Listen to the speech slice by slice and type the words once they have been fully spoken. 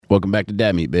Welcome back to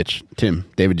Dad Meat, bitch. Tim,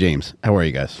 David James. How are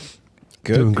you guys?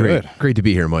 Good, Doing good. Great to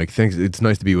be here, Mike. Thanks. It's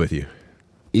nice to be with you.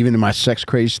 Even in my sex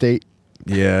crazed state?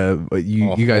 Yeah, but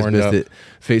you guys horned missed up. it.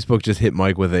 Facebook just hit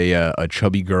Mike with a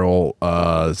chubby girl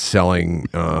selling,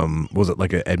 was it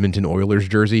like an Edmonton Oilers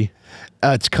jersey?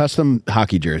 It's custom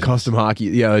hockey jerseys. Custom hockey.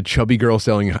 Yeah, a chubby girl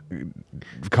selling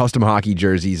custom hockey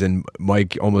jerseys, and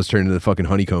Mike almost turned into the fucking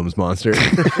Honeycombs monster.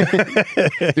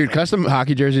 Dude, custom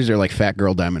hockey jerseys are like fat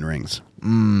girl diamond rings.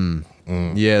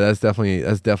 Yeah, that's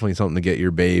definitely something to get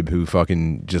your babe who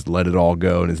fucking just let it all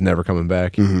go and is never coming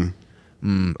back.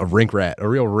 A rink rat, a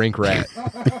real rink rat.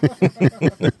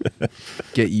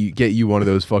 Get you one of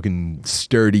those fucking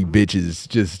sturdy bitches.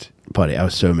 Just Buddy, I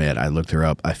was so mad. I looked her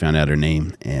up. I found out her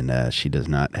name, and she does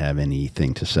not have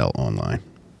anything to sell online.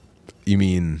 You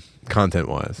mean content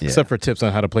wise? Yeah. Except for tips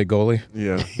on how to play goalie.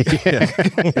 Yeah.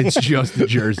 It's just the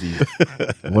jersey.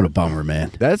 What a bummer,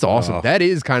 man. That's awesome. Oh. That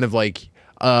is kind of like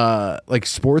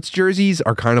sports jerseys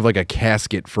are kind of like a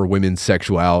casket for women's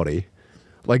sexuality.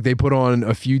 Like they put on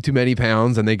a few too many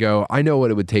pounds and they go, I know what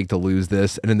it would take to lose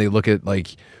this. And then they look at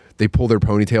like, they pull their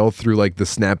ponytail through like the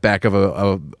snapback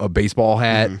of a baseball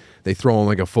hat. They throw on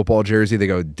like a football jersey. They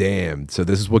go, damn. So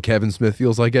this is what Kevin Smith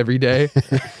feels like every day.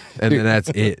 And then that's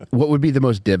it. What would be the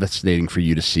most devastating for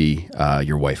you to see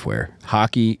your wife wear?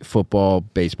 Hockey, football,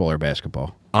 baseball, or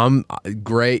basketball?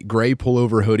 Gray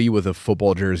pullover hoodie with a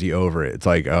football jersey over it. It's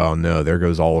like, oh no, there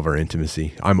goes all of our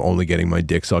intimacy. I'm only getting my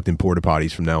dick sucked in porta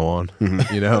potties from now on.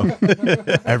 You know,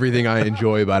 everything I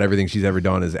enjoy about everything she's ever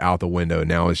done is out the window.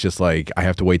 Now it's just like I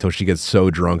have to wait till she gets so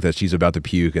drunk that she's about to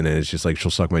puke, and then it's just like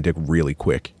she'll suck my dick really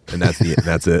quick, and that's it.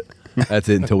 That's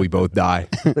it until we both die.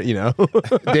 You know,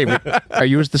 David, are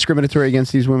you as discriminatory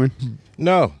against these women?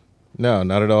 No,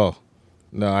 not at all.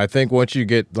 No, I think once you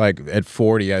get like at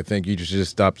 40, I think you just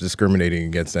stop discriminating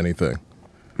against anything.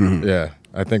 Yeah,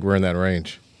 I think we're in that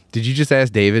range. did you just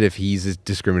ask David if he's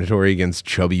discriminatory against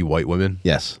chubby white women?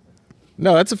 Yes.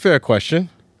 No, that's a fair question.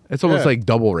 It's almost Yeah. like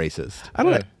double racist. I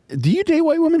don't know. Do you date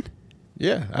white women?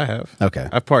 Yeah, I have. Okay.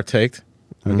 I've partaked.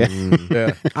 Okay.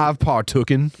 Yeah, I've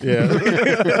partooken. yeah.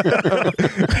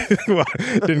 Well,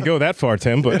 didn't go that far,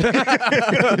 Tim, but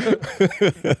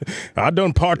I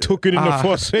done partook it in the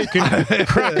forsaken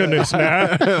crackerness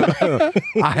now.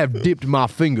 I have dipped my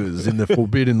fingers in the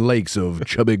forbidden lakes of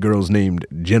chubby girls named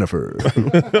Jennifer.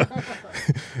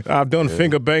 I've done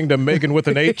finger banged a Megan with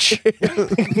an H.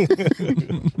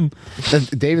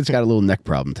 David's got a little neck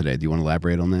problem today. Do you want to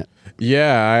elaborate on that?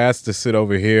 Yeah, I asked to sit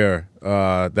over here.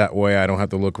 That way I don't have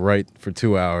to look right for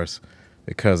 2 hours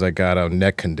because I got a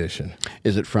neck condition.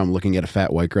 Is it from looking at a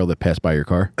fat white girl that passed by your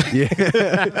car? Yeah,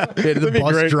 the be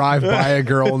bus great. drive by a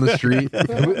girl on the street.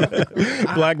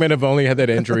 Black men have only had that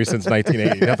injury since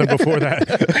 1980. Nothing before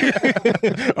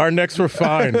that. Our necks were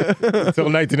fine until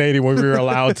 1980 when we were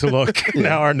allowed to look.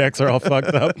 Now our necks are all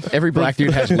fucked up. Every black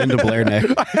dude has Linda Blair neck.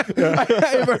 I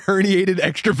have a herniated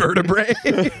extra vertebrae.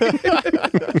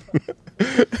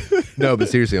 No, but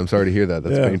seriously, I'm sorry to hear that.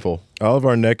 That's Yeah. painful. All of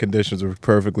our neck conditions were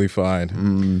perfectly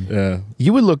fine. Yeah,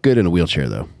 You would look good in a wheelchair,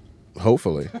 though.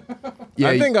 hopefully. Yeah,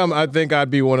 I think I'd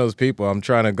be one of those people. I'm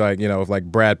trying to if like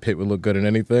Brad Pitt would look good in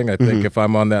anything. I think if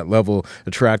I'm on that level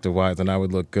attractive wise, then I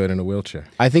would look good in a wheelchair.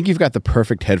 I think you've got the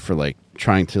perfect head for like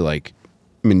trying to like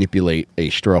manipulate a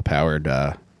straw-powered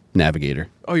navigator.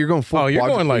 Oh, you're going full. Oh, you're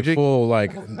going like quadriplegic?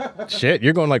 full shit.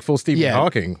 You're going like full Stephen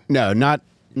Hawking. No, not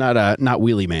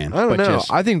Wheelie Man. I don't but know. just-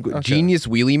 I think Genius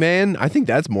Wheelie Man, I think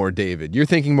that's more David. You're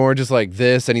thinking more just like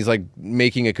this, and he's like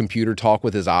making a computer talk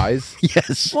with his eyes.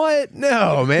 yes. What?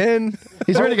 No, man.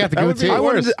 He's already got the That would be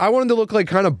goatee. I wanted to look like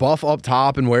kind of buff up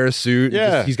top and wear a suit. Yeah.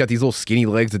 Just- he's got these little skinny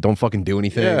legs that don't fucking do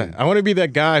anything. Yeah, I want to be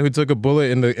that guy who took a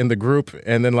bullet in the group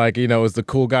and then is the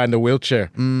cool guy in the wheelchair.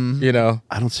 You know,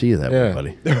 I don't see you that Yeah.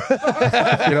 way,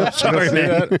 buddy. sorry,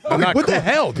 man. man. I'm not What cool. the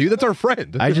hell, dude? That's our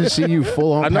friend. I just see you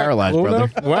full on I'm not paralyzed, cool brother.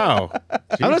 enough? Wow,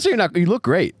 I'm not saying you're not. You look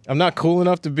great. I'm not cool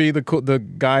enough to be the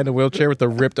guy in the wheelchair with the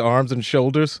ripped arms and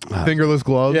shoulders. Fingerless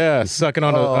gloves. Yeah, sucking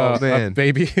on Oh, a man.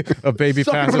 baby Sucking on a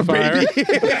pacifier. baby.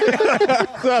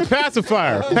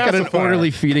 Pacifier. Got an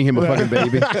orderly feeding him a fucking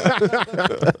baby.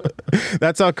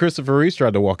 That's how Christopher Reeve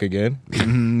tried to walk again.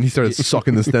 He started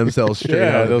sucking the stem cells straight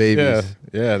out of the babies.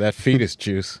 Yeah, that fetus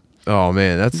juice. Oh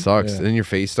man, that sucks. Yeah. And then your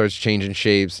face starts changing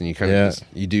shapes, and you kind of Yeah.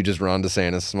 you do just Ron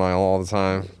DeSantis smile all the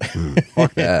time.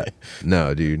 Fuck that.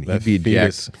 No, dude, That he'd be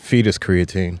Jack. fetus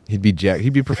creatine. He'd be Jack.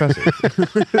 He'd be Professor.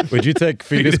 Would you take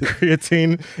fetus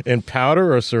creatine in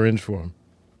powder or syringe form?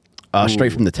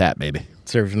 Straight from the tap, baby.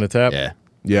 Served from the tap? Yeah.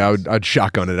 Yeah, I'd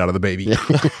shotgun it out of the baby.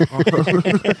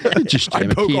 Just jam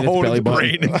I'd a poke key a in its hole belly in the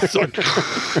button. brain and suck.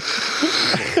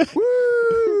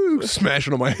 Woo!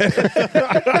 Smashing on my head.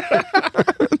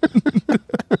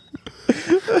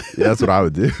 That's what I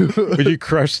would do. Would you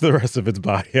crush the rest of its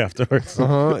body afterwards?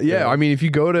 Yeah, I mean, if you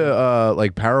go to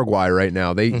like Paraguay right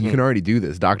now, you can already do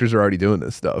this. Doctors are already doing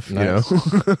this stuff. Nice. You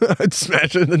know, I'd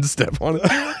smash it and step on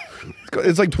it.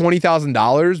 It's like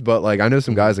 $20,000, but like I know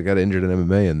some guys that got injured in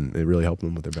MMA and it really helped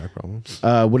them with their back problems.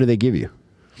 What do they give you?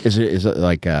 Is it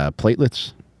like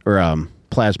platelets or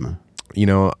plasma? You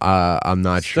know, I'm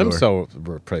not Stem sure. cell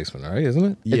replacement, right? Isn't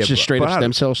it? It's just straight up I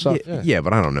don't- stem cell stuff? Yeah,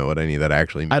 but I don't know what any of that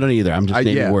actually means. I don't either. I'm just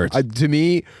naming words. To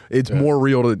me, it's more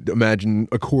real to imagine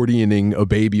accordioning a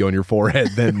baby on your forehead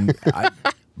than.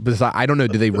 I don't know.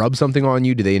 Do they rub something on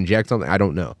you? Do they inject something? I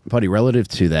don't know. Buddy, relative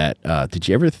to that, did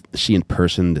you ever see in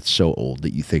person that's so old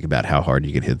that you think about how hard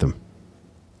you could hit them?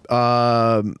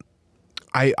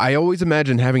 I always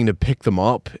imagine having to pick them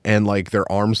up and like their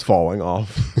arms falling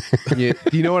off. Do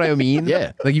you know what I mean?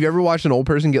 Yeah. Like you ever watched an old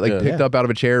person get like picked Yeah. up out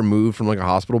of a chair and moved from like a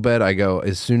hospital bed? I go,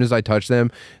 as soon as I touch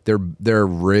them, their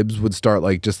ribs would start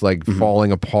like just like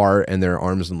falling apart and their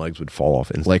arms and legs would fall off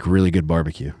instantly. Like really good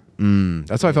barbecue.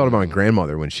 That's how I felt about my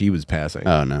grandmother when she was passing.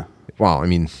 Oh, no. Well, I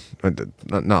mean,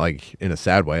 not like in a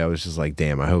sad way. I was just like,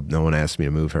 damn, I hope no one asks me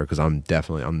to move her because I'm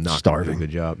not Starving. doing a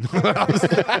good job.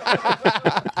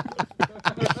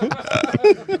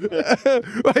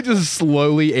 I just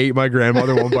slowly ate my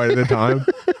grandmother one bite at a time.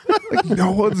 Like,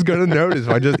 no one's gonna notice if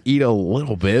I just eat a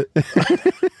little bit.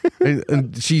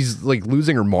 And she's like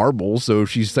losing her marbles, so if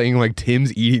she's saying like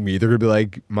Tim's eating me, they're gonna be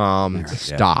like, Mom,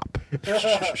 stop.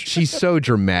 She's so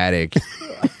dramatic.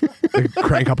 Like,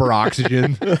 crank up her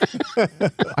oxygen.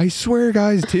 I swear,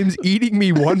 guys, Tim's eating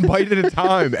me one bite at a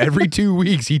time. Every 2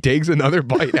 weeks, he takes another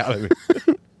bite out of me.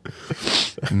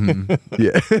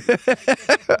 Yeah.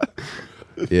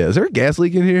 Yeah. Is there a gas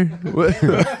leak in here? What?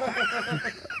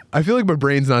 I feel like my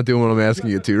brain's not doing what I'm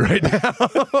asking it to right now.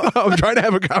 I'm trying to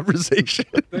have a conversation.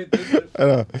 They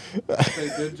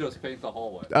did just paint the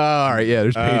hallway. All right. Yeah.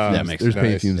 There's paint fumes. that makes There's paint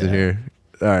sense. fumes in here.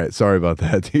 All right. Sorry about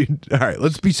that, dude. All right.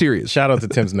 Let's be serious. Shout out to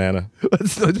Tim's Nana.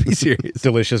 Let's be serious.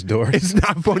 Delicious doors. It's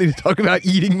not funny to talk about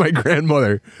eating my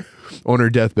grandmother on her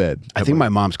deathbed. I think my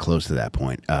mom's close to that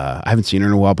point. I haven't seen her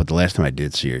in a while, but the last time I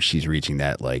did see her, she's reaching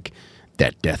that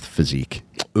death physique.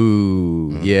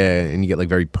 Ooh, yeah, and you get like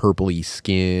very purpley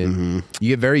skin. You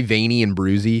get very veiny and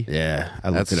bruisey. Yeah, I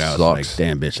looked at it. I was sucks. like,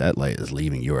 "Damn, bitch, that light is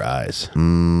leaving your eyes."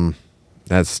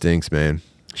 That stinks, man.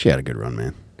 She had a good run,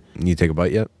 man. You take a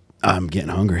bite yet? I'm getting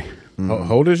hungry. How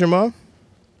old is your mom?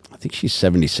 I think she's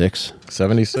 76.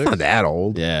 76? Not that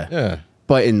old. Yeah, Yeah.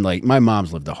 but in like my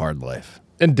mom's lived a hard life.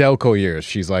 In Delco years,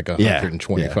 she's like Yeah.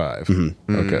 125.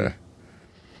 Okay.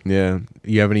 Yeah.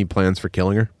 You have any plans for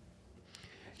killing her?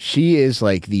 She is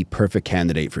like the perfect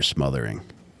candidate for smothering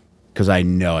because I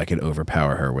know I could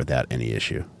overpower her without any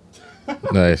issue.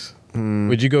 Nice.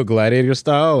 Would you go gladiator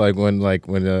style, like when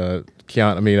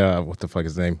Keanu? I mean, what the fuck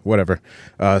is his name? Whatever.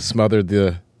 Smothered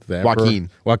the Emperor?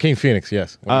 Joaquin Phoenix.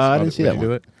 Yes. When he I smothered- didn't see when that he did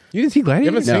one. it. You didn't see Gladiator? You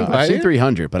haven't seen No, I've Gladiator? seen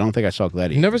 300, but I don't think I saw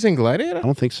Gladiator. You never seen Gladiator? I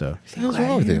don't think so. What's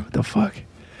wrong with you? What the fuck?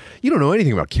 You don't know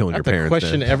anything about killing I your have to parents.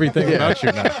 question then. everything about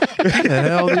you now. What the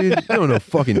hell, dude? You don't know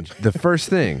fucking the first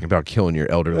thing about killing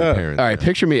your elderly parents. All right,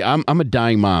 picture me. I'm a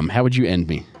dying mom. How would you end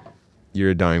me? You're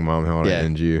a dying mom. How would I Yeah.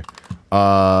 end you?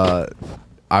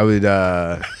 I would.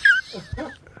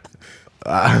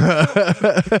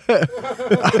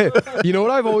 You know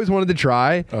what I've always wanted to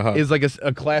try is like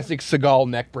a classic Seagal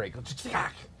neck break.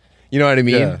 You know what I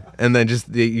mean? Yeah. And then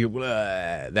just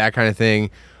that kind of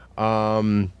thing.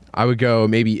 I would go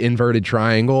maybe inverted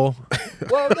triangle.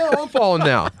 Well, no, I'm falling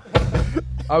now.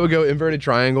 I would go inverted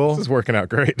triangle. This is working out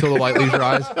great. Till the light leaves her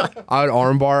eyes. I would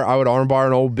armbar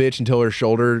an old bitch until her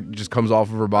shoulder just comes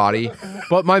off of her body.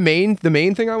 But the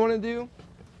main thing I want to do,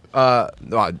 no,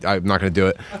 I'm not going to do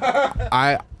it.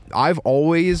 I've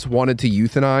always wanted to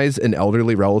euthanize an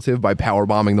elderly relative by power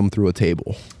bombing them through a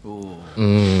table.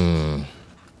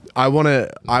 I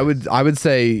would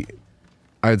say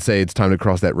it's time to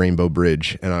cross that rainbow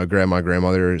bridge, and I would grab my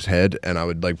grandmother's head and I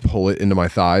would like pull it into my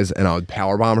thighs and I would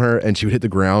power bomb her and she would hit the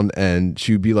ground and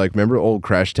she would be like, remember old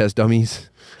crash test dummies?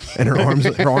 And her arms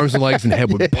and legs and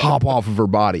head would pop off of her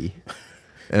body.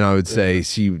 And I would say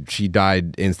she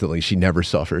died instantly. She never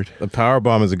suffered. The power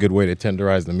bomb is a good way to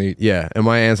tenderize the meat. Yeah, and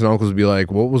my aunts and uncles would be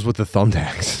like, what was with the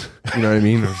thumbtacks? You know what I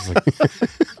mean? I was just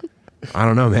like, I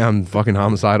don't know, man. I'm fucking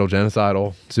homicidal,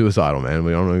 genocidal, suicidal, man.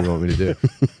 We don't know what you want me to do.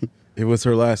 It was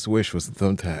her last wish was the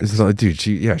thumbtacks. It's like, dude,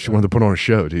 she wanted to put on a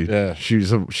show, dude. Yeah.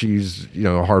 She's a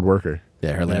hard worker.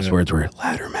 Yeah, her last words were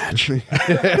ladder match.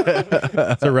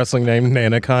 It's a wrestling name,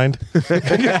 Nana Kind.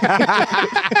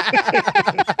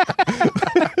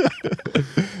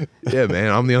 Yeah,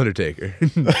 man, I'm the Undertaker.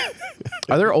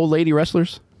 Are there old lady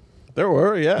wrestlers? There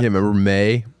were, yeah. Yeah, remember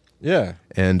May? Yeah.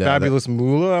 And Fabulous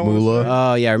Moolah. I wanna Moolah. say.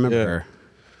 Oh yeah, I remember Yeah. her.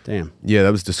 Damn. Yeah,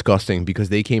 that was disgusting because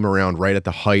they came around right at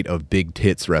the height of big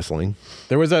tits wrestling.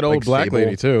 There was that old Like black Sable.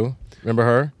 lady too. Remember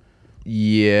her?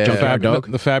 Yeah.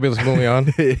 The Fabulous Moulion.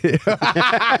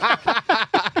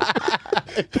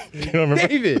 You don't remember?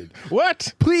 David,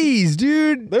 What? please,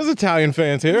 dude. There's Italian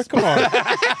fans here. Come on.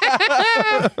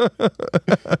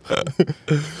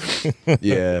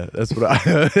 Yeah, that's what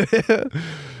I.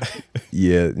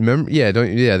 Yeah, remember? Yeah,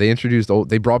 they introduced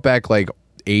they brought back like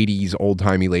 80s old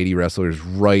timey lady wrestlers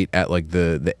right at like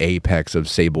the apex of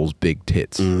Sable's big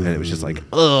tits, and it was just like,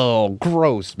 oh,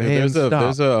 gross, man. There's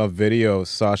stop. a video of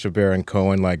Sacha Baron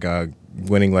Cohen like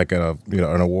winning like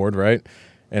an award, right?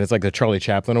 And it's like the Charlie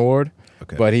Chaplin Award.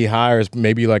 Okay. But he hires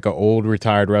maybe like an old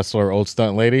retired wrestler, old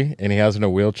stunt lady, and he has her in a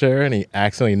wheelchair, and he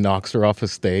accidentally knocks her off the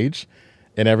stage,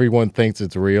 and everyone thinks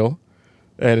it's real.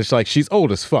 And it's like, she's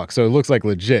old as fuck, so it looks like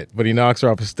legit. But he knocks her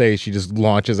off the stage, she just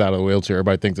launches out of the wheelchair.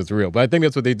 Everybody thinks it's real. But I think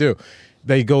that's what they do.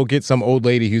 They go get some old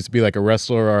lady who used to be like a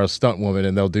wrestler or a stunt woman,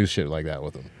 and they'll do shit like that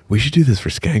with them. We should do this for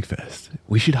Skankfest.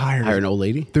 We should hire Hire an old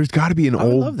lady. There's got to be an would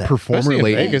old love that. performer Especially in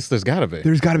lady. Vegas, there's got to be.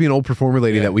 There's got to be an old performer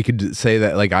lady that we could say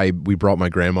that like we brought my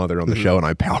grandmother on the show and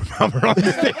I power bomb her on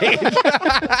the stage.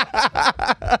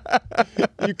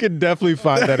 You can definitely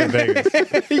find that in Vegas.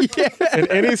 In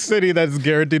any city that's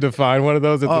guaranteed to find one of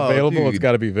those that's available, dude. it's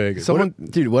got to be Vegas. Someone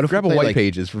What if grab a we play, white like,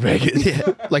 pages for Vegas.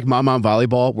 Yeah, like Mom on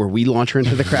Volleyball, where we launch her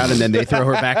into the crowd and then they throw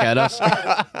her back at us.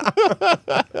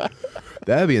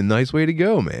 That'd be a nice way to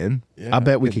go, man. I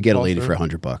bet we could get a lady Toss for her.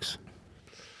 $100.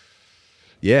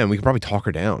 Yeah, and we could probably talk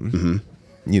her down.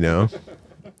 You know,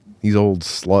 these old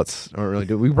sluts aren't really.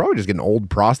 We could probably just get an old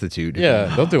prostitute. who Yeah,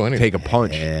 can they'll do anything. Take a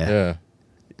punch. Yeah.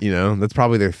 You know, that's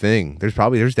probably their thing. There's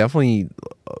definitely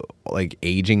like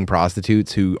aging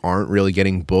prostitutes who aren't really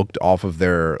getting booked off of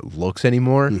their looks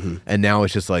anymore. And now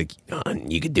it's just like,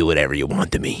 you can do whatever you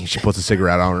want to me. She puts a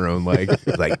cigarette on her own leg.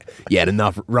 It's like, you had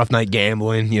enough rough night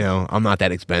gambling. You know, I'm not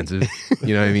that expensive.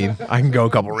 You know what I mean? I can go a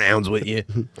couple rounds with you.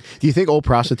 Do you think old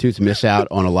prostitutes miss out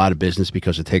on a lot of business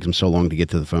because it takes them so long to get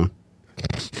to the phone?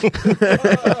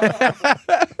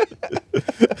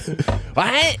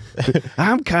 What?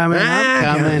 I'm coming.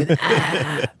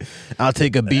 I'll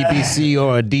take a BBC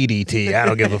or a DDT. I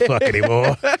don't give a fuck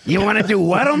anymore. You want to do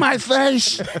what on my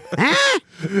face? Huh?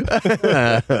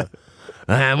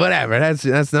 Whatever.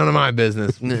 That's none of my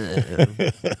business. You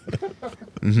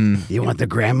want the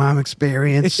grandmom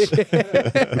experience?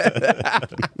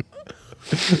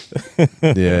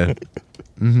 Yeah.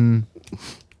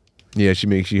 Yeah, she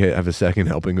makes you have a second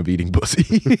helping of eating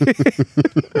pussy.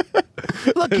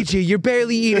 Look at you. You're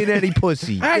barely eating any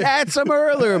pussy. I had some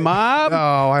earlier, Mom.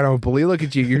 Oh, I don't believe. Look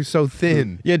at you. You're so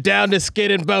thin. You're down to skin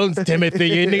and bones, Timothy.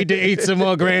 You need to eat some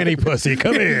more granny pussy.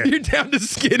 Come here. You're down to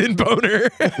skin and boner.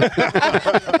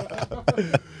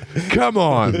 Come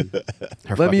on.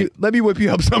 Let me whip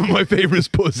you up some of my favorite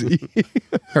pussy.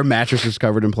 Her mattress is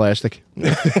covered in plastic.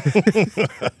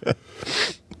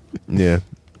 Yeah.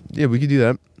 Yeah, we could do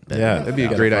that. Yeah, That'd be a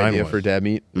gotta great find idea one. for Dad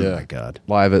Meet. Oh Yeah. my God.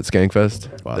 Live at Skankfest.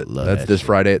 I love That's that this shit.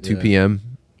 Friday at 2 Yeah. p.m.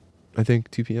 I think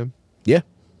 2 p.m. Yeah.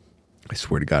 I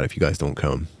swear to God, if you guys don't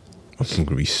come, I'm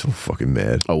gonna be so fucking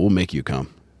mad. Oh, we'll make you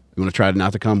come. You want to try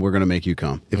not to come? We're going to make you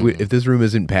come. If this room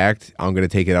isn't packed, I'm gonna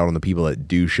take it out on the people that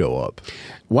do show up.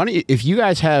 Why don't you, if you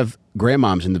guys have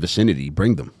grandmoms in the vicinity,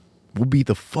 bring them. We'll beat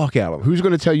the fuck out of them. Who's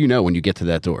going to tell you no when you get to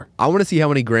that door? I want to see how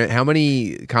many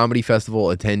comedy festival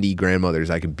attendee grandmothers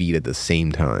I can beat at the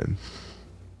same time.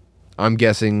 I'm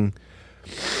guessing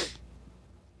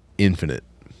infinite.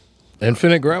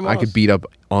 Infinite grandma. I could beat up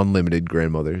unlimited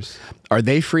grandmothers. Are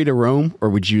they free to roam, or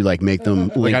would you like make them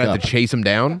Like link I'd up? have to chase them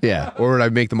down. Yeah. Or would I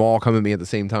make them all come at me at the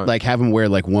same time? Like have them wear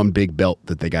like one big belt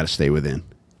that they got to stay within.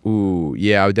 Ooh,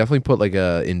 yeah, I would definitely put like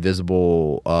a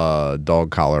invisible dog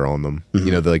collar on them.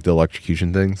 You know, the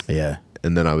electrocution things. Yeah.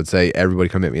 And then I would say, everybody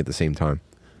come at me at the same time.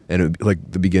 And it would be like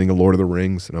the beginning of Lord of the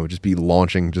Rings, and I would just be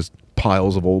launching just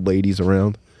piles of old ladies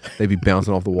around. They'd be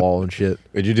bouncing off the wall and shit.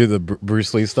 Would you do the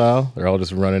Bruce Lee style? They're all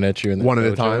just running at you in the One at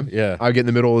a dojo? time. Yeah. I would get in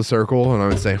the middle of the circle, and I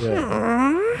would say,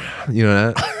 you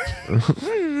know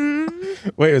that?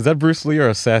 Wait, is that Bruce Lee or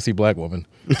a sassy black woman?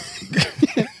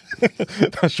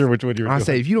 Not sure which one you were I doing.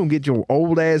 say, if you don't get your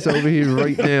old ass over here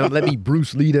right now, let me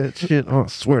Bruce Lee that shit. I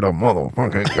swear to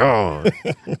motherfucking God.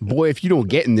 Boy, if you don't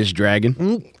get in this dragon,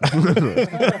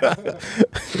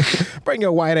 Bring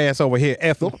your white ass over here,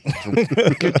 Ethel.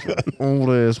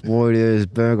 Old ass, white ass,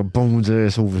 bag of bones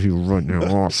ass over here right now.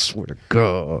 Oh, I swear to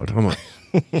God.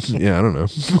 Yeah, I don't know.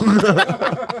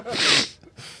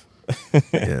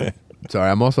 Yeah. Sorry,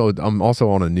 I'm also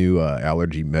on a new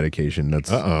allergy medication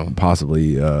that's Uh-oh.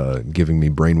 possibly giving me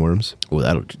brainworms. Oh,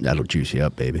 that'll juice you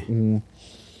up, baby.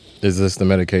 Is this the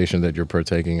medication that you're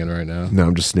partaking in right now? No,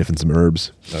 I'm just sniffing some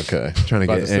herbs, Okay. trying to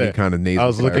About get say, any kind of nasal. I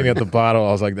was looking clarity. at the bottle.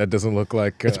 I was like, that doesn't look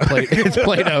like. It's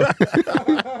Play-Doh.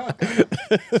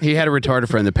 He had a retarded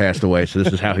friend that passed away, so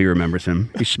this is how he remembers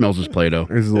him. He smells his Play-Doh.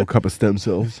 There's a little cup of stem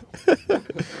cells.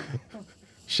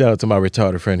 Shout out to my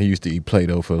retarded friend. He used to eat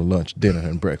Play-Doh for lunch, dinner,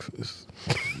 and breakfast.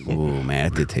 Oh man,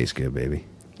 it did taste good, baby.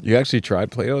 You actually tried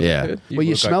Play-Doh as a Yeah. kid? Well,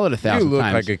 you look smell it 1,000 You look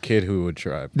times. like a kid who would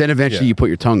try. Then eventually Yeah. you put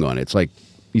your tongue on it. It's like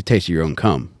you taste your own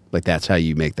cum. Like that's how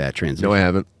you make that transition. No, I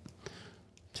haven't.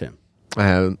 Tim, I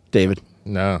haven't. David,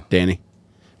 No. Danny,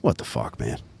 what the fuck,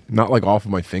 man? Not like off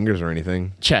of my fingers or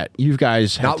anything. Chat, you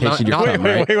guys have tasted your cum,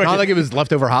 right? Not like it was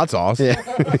leftover hot sauce.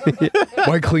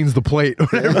 Mike cleans the plate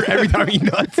whatever, every time he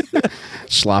nuts.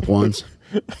 Slop ones.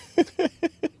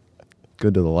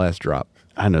 Good to the last drop.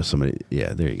 I know somebody.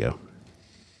 Yeah, there you go.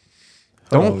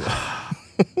 Don't.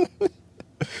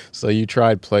 So you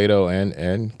tried Play-Doh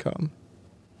and cum,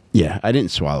 Yeah, I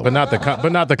didn't swallow. but not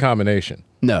the combination.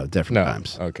 no, different No.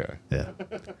 times. Okay. Yeah.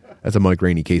 That's a Mike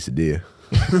Rainey quesadilla.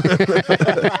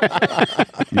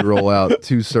 You roll out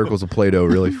 2 circles of Play-Doh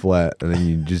really flat, and then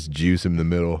you just juice them in the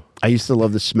middle. I used to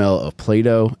love the smell of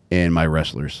Play-Doh and my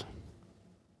wrestlers.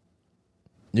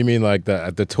 You mean like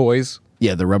the toys?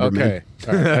 Yeah, the rubber Okay. man.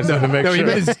 All right. I just had to make No, sure.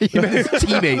 he meant his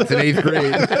teammates in 8th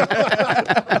grade.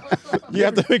 You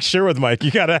have to make sure with Mike.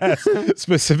 You gotta ask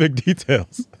specific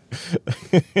details.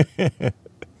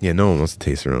 Yeah, no one wants to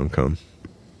taste their own cum.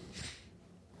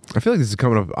 I feel like this is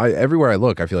coming up. Everywhere I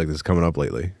look, I feel like this is coming up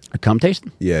lately. A cum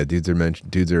tasting? Yeah, dudes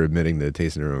are admitting to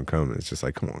tasting their own cum. It's just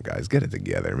like, come on, guys, get it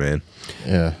together, man.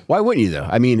 Yeah. Why wouldn't you though?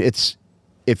 I mean, it's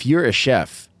if you're a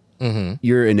chef,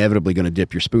 you're inevitably going to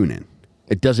dip your spoon in.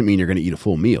 It doesn't mean you're going to eat a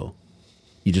full meal.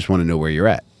 You just want to know where you're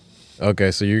at.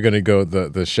 Okay, so you're gonna go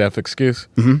the chef excuse.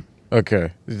 Mm-hmm.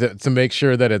 Okay, to make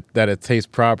sure that it tastes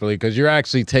properly, because you're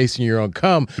actually tasting your own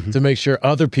cum to make sure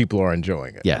other people are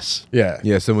enjoying it. Yes. Yeah.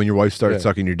 Yeah, so when your wife starts Yeah.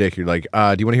 sucking your dick, you're like,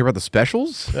 do you want to hear about the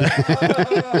specials?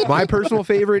 My personal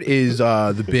favorite is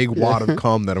the big wad of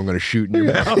cum that I'm going to shoot in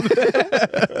your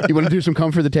mouth. You want to do some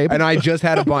cum for the table? And I just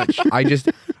had a bunch. I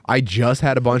just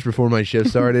had a bunch before my shift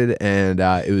started, and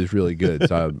it was really good.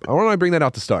 So I want to bring that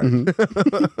out to start.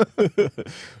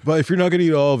 But if you're not gonna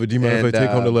eat all of it, do you mind if I And, take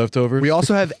home the leftovers? We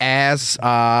also have ass.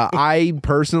 I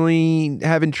personally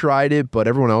haven't tried it, but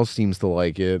everyone else seems to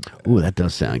like it. Ooh, that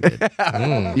does sound good.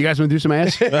 You guys want to do some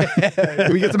ass?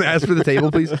 Can we get some ass for the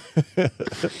table, please?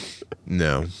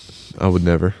 No, I would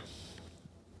never.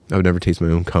 I would never taste my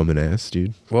own cum and ass,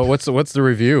 dude. Well, what's the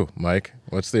review, Mike?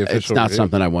 What's the official? It's not review?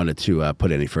 something I wanted to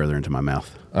put any further into my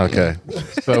mouth. Okay,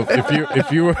 so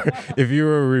if you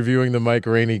were reviewing the Mike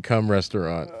Rainey cum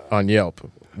restaurant on Yelp,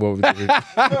 what would you?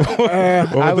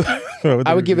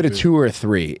 I would give it a 2 or a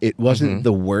 3. It wasn't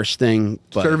the worst thing,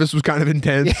 but Service was kind of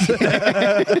intense.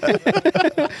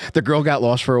 the girl got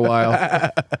lost for a while.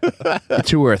 A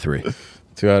 2 or a 3.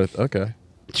 2 out of okay,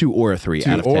 2 or a 3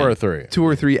 out of 10. or a 3 2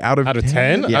 or 3 out of out of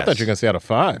 10. I Yes. thought you were gonna say out of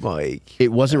 5. Mike,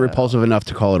 It wasn't repulsive enough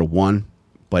to call it a 1,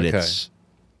 but Okay. it's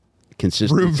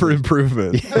consistent. room for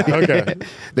improvement. Okay,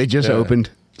 They just Yeah. opened,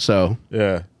 so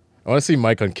yeah, I want to see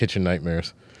Mike on Kitchen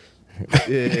Nightmares.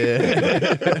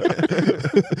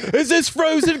 Is this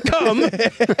frozen cum? Is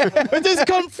this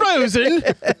cum frozen?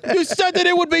 You said that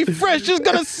it would be fresh. Just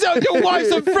gonna sell your wife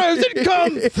some frozen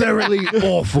cum. thoroughly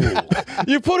awful.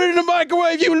 You put it in the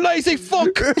microwave, you lazy fuck.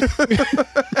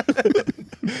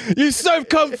 You serve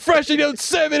cum fresh and you don't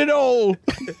serve it at all.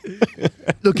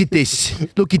 Look at this.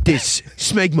 Look at this.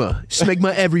 Smegma.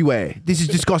 Smegma everywhere. This is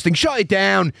disgusting. Shut it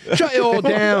down. Shut it all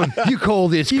down. You call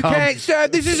this You cum? can't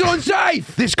serve. This is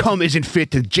unsafe. This cum isn't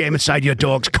fit to jam inside your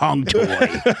dog's Kong toy.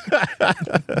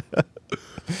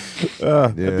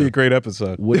 That'd be a great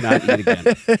episode. Would not eat again.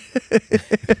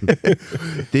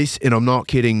 This, and I'm not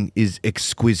kidding, is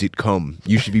exquisite cum.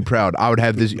 You should be proud. I would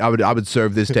have this. I would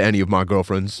serve this to any of my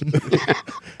girlfriends.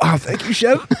 Oh, thank you,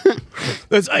 chef.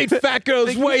 There's 8 fat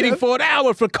girls waiting for an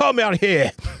hour for cum out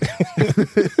here.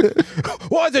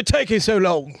 Why is it taking so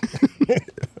long?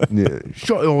 Yeah.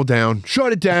 Shut it all down.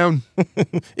 Shut it down.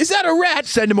 Is that a rat?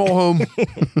 Send them all home.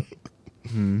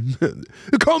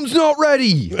 The cum's not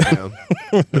ready.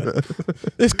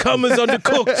 This cum is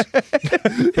undercooked.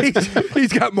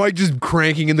 He's got Mike just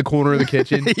cranking in the corner of the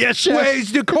kitchen. Yes, chef.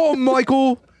 Where's the cum,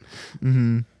 Michael?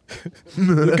 We're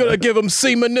gonna give him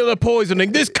salmonella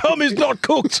poisoning. This cum is not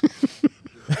cooked.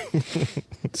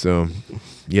 So,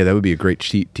 yeah, that would be a great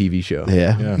TV show.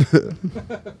 Yeah.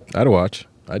 Yeah, I'd watch.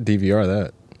 I'd DVR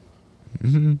that.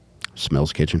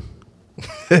 Smells kitchen.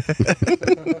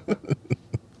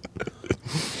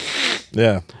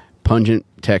 Yeah. Pungent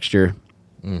texture,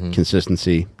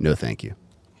 consistency. No, thank you.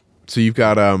 So you've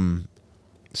got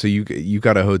so you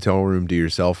got a hotel room to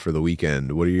yourself for the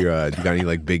weekend. What are your do you got any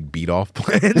like big beat off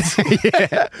plans?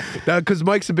 Yeah, because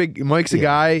Mike's a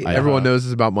guy. Everyone knows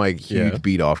this about Mike. Huge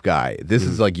beat off guy. This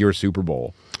is like your Super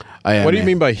Bowl. What do you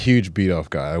mean by huge beat off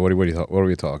guy? What are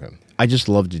we talking? I just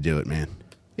love to do it, man.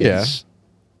 Yeah. It's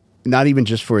not even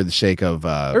just for the sake of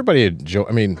Everybody enjoy.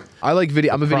 I mean, I like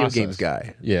video. I'm a video process. games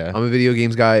guy. Yeah. I'm a video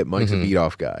games guy. Mike's a beat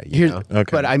off guy. You know?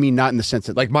 Okay. But I mean, not in the sense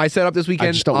that Like my setup this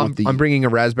weekend, just don't want the- I'm bringing a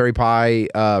Raspberry Pi,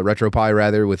 Retro Pi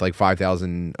rather, with like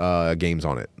 5,000 games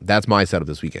on it. That's my setup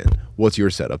this weekend. What's your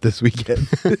setup this weekend?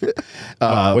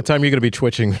 what time are you going to be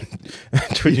twitching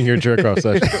your jerk off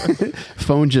session?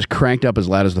 phone just cranked up as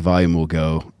loud as the volume will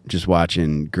go. Just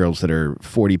watching girls that are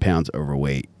 40 pounds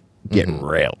overweight get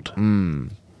railed.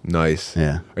 Nice.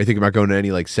 Yeah. Are you thinking about going to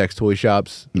any like sex toy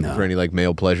shops No. for any like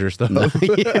male pleasure stuff?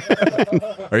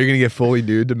 Are you gonna get fully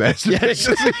nude to masturbate?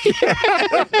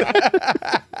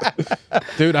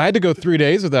 Dude, I had to go 3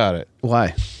 days without it.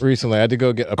 Why? Recently, I had to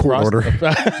go get a order.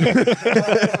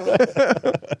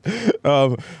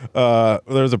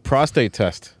 There was a prostate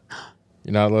test.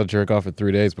 You're not allowed to jerk off for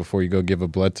 3 days before you go give a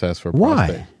blood test for Why?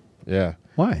 prostate. Yeah.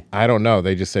 Why? I don't know.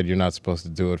 They just said you're not supposed to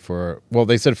do it for, well,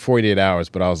 they said 48 hours,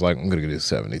 but I was like, I'm going to do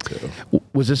 72.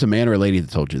 Was this a man or a lady that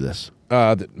told you this?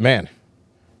 Man.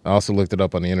 I also looked it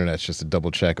up on the internet just to double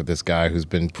check with this guy who's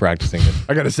been practicing it.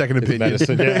 I got a second opinion.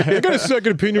 Medicine. Yeah. I got a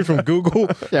second opinion from Google.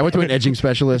 Yeah, I went to an edging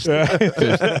specialist.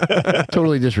 Just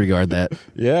totally disregard that.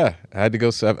 Yeah. I had to go,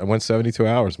 I went 72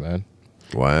 hours, man.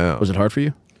 Wow. Was it hard for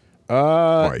you?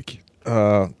 Mike?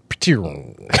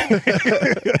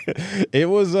 It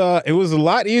was a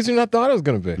lot easier than I thought it was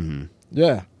gonna be.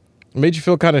 Yeah, it made you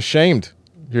feel kind of ashamed.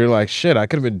 You're like, shit, I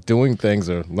could have been doing things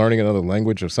or learning another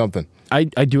language or something. I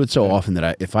do it so often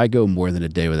that if I go more than a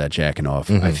day without jacking off,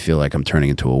 I feel like I'm turning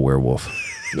into a werewolf.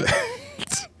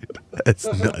 That's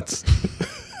nuts.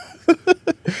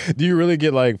 Do you really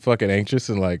get like fucking anxious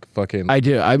and like fucking? I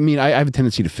do. I mean, I have a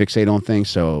tendency to fixate on things.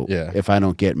 So Yeah. if I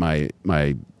don't get my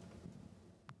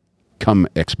cum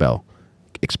expelled,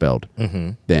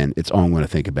 then it's all I'm going to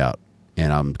think about.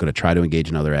 And I'm going to try to engage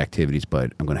in other activities,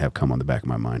 but I'm going to have cum on the back of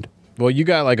my mind. Well, you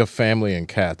got like a family and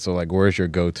cat, so like, where's your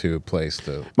go-to place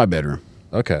to? My bedroom.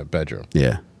 Okay, bedroom.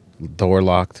 Yeah. Door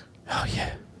locked. Oh,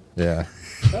 yeah. Yeah.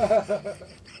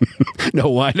 No,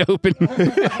 wide open.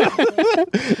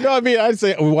 No, I mean, I'd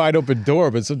say a wide open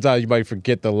door, but sometimes you might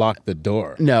forget to lock the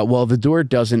door. No, well, the door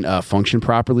doesn't function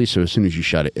properly, so as soon as you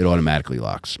shut it, it automatically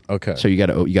locks. Okay. So you got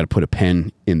to put a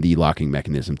pen in the locking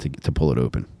mechanism to pull it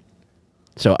open.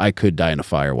 So I could die in a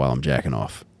fire while I'm jacking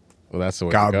off. Well, that's the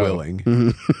way God to go.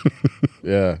 willing.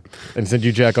 Yeah. And since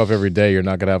you jack off every day, you're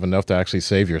not going to have enough to actually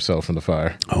save yourself from the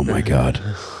fire. Oh my God,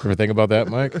 Ever think about that,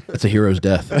 Mike? that's a hero's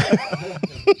death.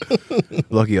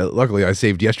 Luckily, I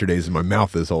saved yesterday's in my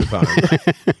mouth this whole time.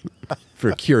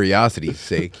 For curiosity's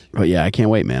sake. But yeah, I can't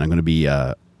wait, man. I'm going to be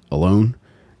alone,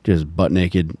 just butt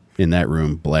naked in that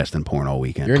room, blasting porn all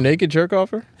weekend. You're a naked jerk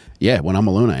offer? Yeah, when I'm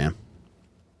alone, I am.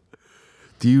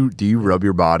 Do you rub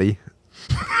your body?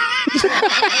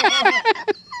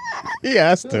 He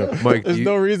has to. Mike, There's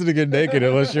no reason to get naked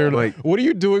unless you're Mike. What are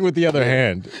you doing with the other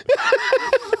hand?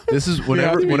 This is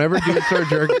whenever dudes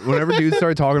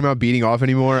start talking about beating off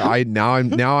anymore. I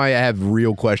have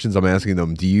real questions I'm asking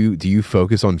them. Do you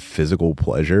focus on physical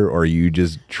pleasure, or are you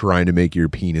just trying to make your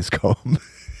penis come?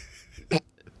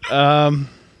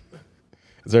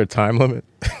 Is there a time limit?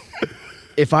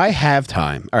 If I have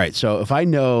time, all right. So if I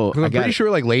know, I'm I got pretty sure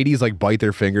like ladies like bite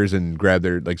their fingers and grab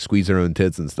their like squeeze their own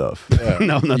tits and stuff.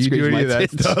 no, I'm not Do you do squeezing any my of that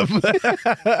tits. stuff?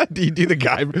 Do you do the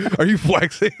guy? Are you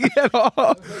flexing at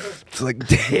all? It's like,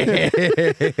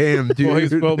 damn,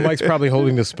 dude. Well, Mike's probably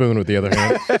holding the spoon with the other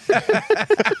hand.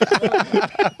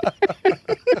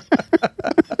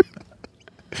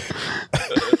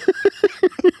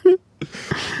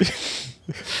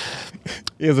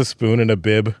 He has a spoon and a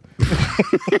bib.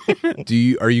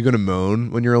 Are you gonna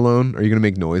moan when you're alone? Are you gonna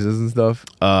make noises and stuff?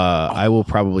 I will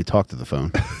probably talk to the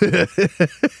phone.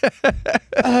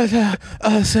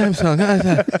 Samsung.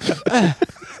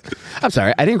 I'm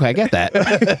sorry, I didn't quite get that.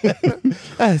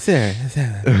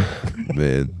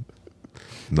 Man,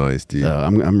 nice, dude.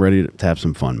 I'm ready to have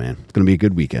some fun, man. It's gonna be a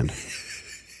good weekend.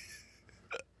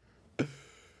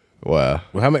 Wow.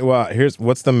 Well, here's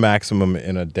what's the maximum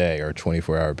in a day or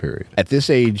 24-hour period? At this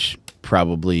age,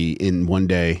 probably in one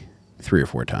day, 3 or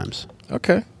 4 times.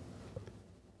 Okay.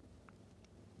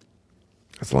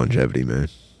 That's longevity, man.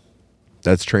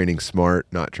 That's training smart,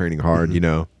 not training hard, you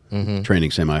know.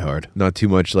 training semi-hard. Not too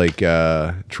much like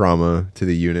trauma to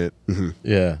the unit.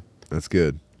 Yeah. That's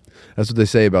good. That's what they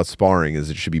say about sparring is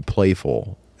it should be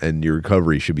playful and your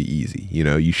recovery should be easy. You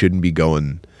know, you shouldn't be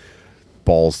going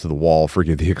balls to the wall,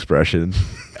 forgive the expression,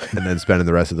 and then spending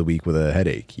the rest of the week with a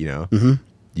headache, you know?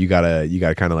 You gotta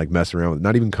kind of like mess around with,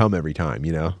 not even come every time,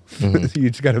 you know? You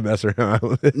just gotta mess around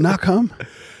with it. Not come?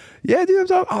 Yeah,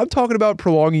 dude, I'm talking about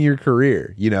prolonging your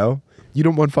career, you know? You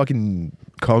don't want fucking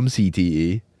cum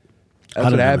CTE. That's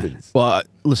what happens. Well,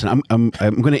 listen, I'm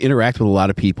going to interact with a lot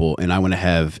of people, and I want to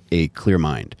have a clear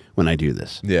mind when I do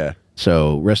this. Yeah.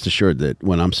 So rest assured that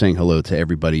when I'm saying hello to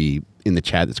everybody in the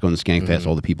chat that's going to Skankfest,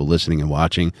 all the people listening and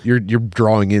watching, You're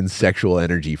drawing in sexual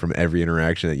energy from every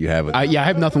interaction that you have with them. I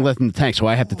have nothing left in the tank, so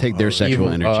I have to take their sexual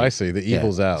Evil. energy. Oh, I see. The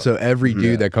evil's out. So every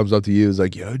dude that comes up to you is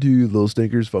like, yo, dude, Little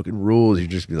Stinkers fucking rules. You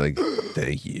just be like,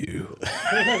 thank you.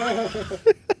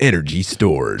 Energy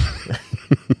stored.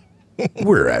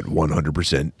 We're at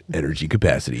 100% energy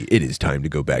capacity. It is time to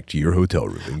go back to your hotel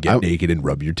room and get naked and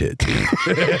rub your tits.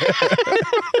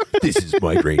 This is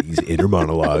Mike Rainey's inner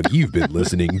monologue. You've been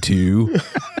listening to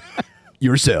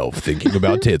yourself thinking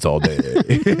about tits all day.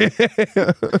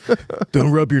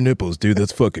 Don't rub your nipples, dude.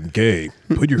 That's fucking gay.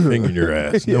 Put your finger in your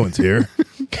ass. No one's here.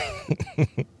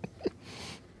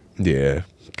 Yeah.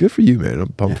 Good for you, man. I'm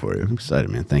pumped for you. I'm excited,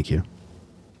 man. Thank you.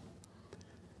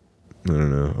 I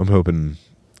don't know. I'm hoping.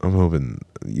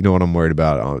 You know what I'm worried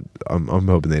about? I'm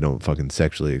hoping they don't fucking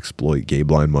sexually exploit Gay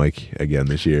Blind Mike again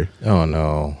this year. Oh,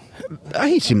 no.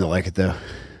 He seemed to like it, though.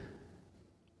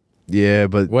 Yeah,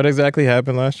 but What exactly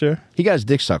happened last year? He got his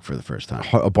dick sucked for the first time.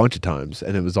 a bunch of times,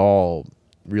 and it was all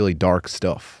really dark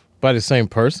stuff. By the same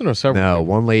person or several? No, people?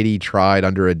 one lady tried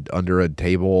under a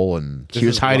table, and She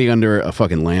was hiding under a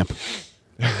fucking lamp.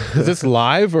 Is this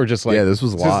live or just like... Yeah, this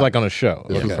was This live. is like on a show.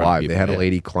 this was Okay. live. They had a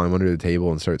lady climb under the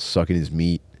table and start sucking his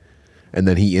meat, and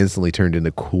then he instantly turned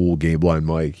into cool Gay Blind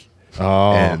Mike.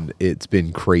 Oh. And it's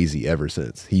been crazy ever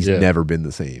since. He's Yeah. never been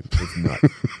the same. It's nuts.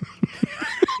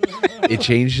 It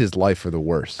changed his life for the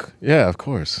worse. Yeah, of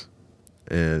course.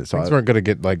 And so Things weren't going to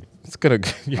get like... It's going I'm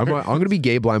to... going to be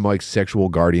Gay Blind Mike's sexual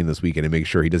guardian this weekend and make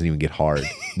sure he doesn't even get hard.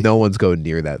 No one's going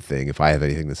near that thing if I have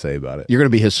anything to say about it. You're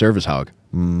going to be his service hog.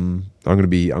 I'm going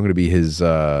to be his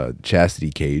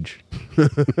chastity cage.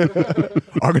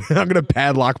 I'm going to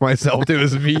padlock myself to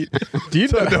his feet Do you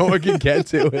so know, no one can get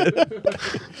to it.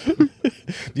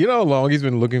 do you know how long he's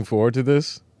been looking forward to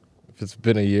this? If it's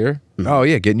been a year? Oh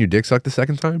yeah, getting your dick sucked the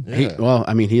second time? Yeah.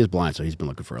 He is blind, so he's been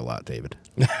looking for a lot, David.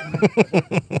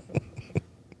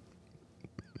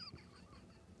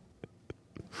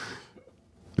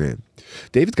 Man.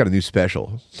 David's got a new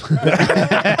special.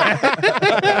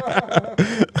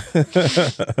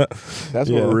 That's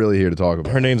what we're really here to talk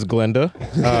about. Her name's Glenda.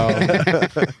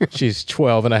 She's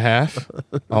 12 and a half.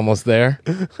 Almost there.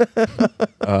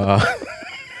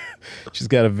 She's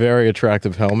got a very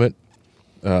attractive helmet.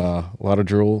 A lot of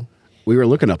drool. We were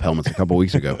looking up helmets a couple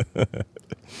weeks ago.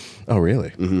 Oh, really?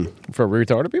 For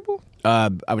retarded people? I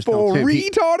was told For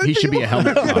retarded he should be a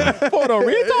helmet. For the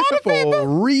retarded people? For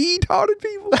retarded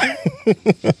people.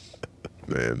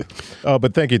 Man. Oh,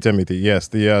 but thank you, Timothy. Yes,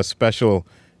 the special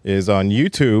is on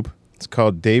YouTube. It's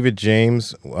called David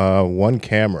James One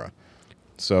Camera.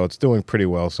 So it's doing pretty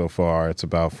well so far. It's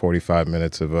about 45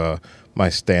 minutes of my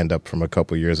stand-up from a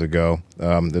couple years ago.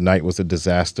 The night was a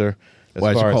disaster.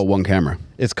 Why is it called One Camera?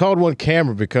 It's called One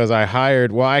Camera because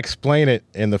I explain it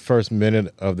in the first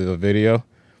minute of the video.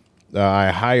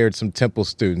 I hired some Temple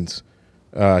students.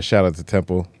 Shout out to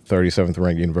Temple, 37th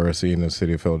Ranked University in the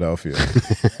city of Philadelphia,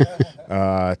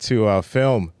 to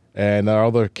film. And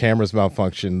all the cameras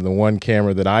malfunctioned. The one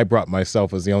camera that I brought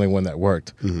myself was the only one that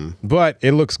worked. But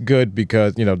it looks good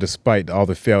because, despite all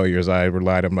the failures, I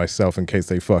relied on myself in case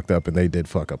they fucked up, and they did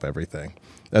fuck up everything.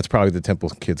 That's probably the Temple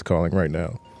kids calling right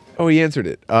now. Oh, he answered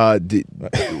it. Now, did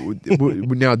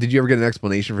you ever get an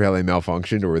explanation for how they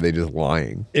malfunctioned, or were they just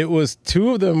lying? It was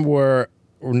two of them were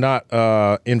not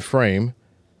in frame,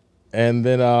 and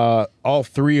then all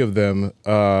three of them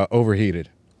overheated.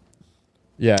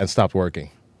 Yeah, and stopped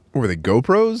working. Were they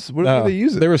GoPros? What were they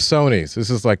using? They were Sonys. This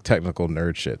is like technical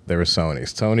nerd shit. They were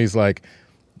Sonys.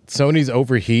 Sonys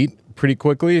overheat pretty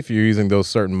quickly if you're using those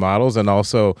certain models, and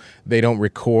also they don't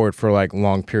record for like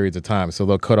long periods of time, so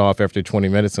they'll cut off after 20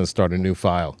 minutes and start a new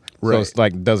file. Right. So it's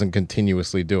like doesn't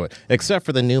continuously do it, except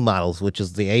for the new models, which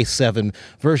is the A7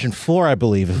 version 4, I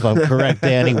believe, if I'm correct,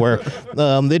 Danny, where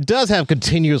it does have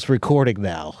continuous recording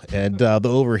now, and the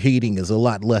overheating is a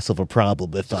lot less of a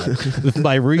problem if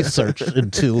my research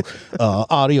into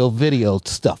audio video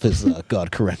stuff is gone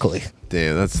correctly.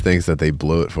 Damn, that stinks that they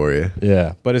blew it for you.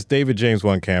 Yeah, but it's David James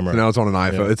One camera. Now it's on an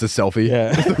iPhone. Yeah. It's a selfie.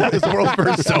 Yeah. It's the world's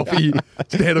first selfie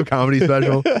stand-up comedy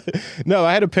special. No,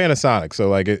 I had a Panasonic, so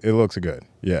like it looks good.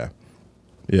 Yeah.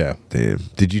 Yeah. Damn.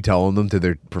 Did you tell them to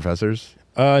their professors?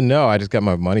 No, I just got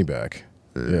my money back.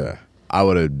 Yeah. I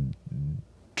would have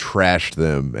trashed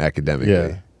them academically.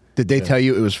 Yeah. Did they tell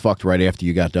you it was fucked right after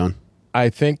you got done? I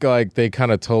think like they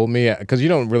kind of told me, because you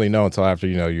don't really know until after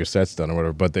your set's done or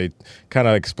whatever, but they kind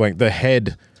of explained, the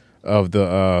head of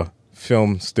the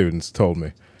film students told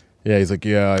me. Yeah, he's like,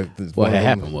 yeah. What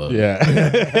happened was. Yeah.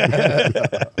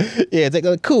 Yeah, it's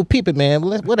like, cool peeping, man.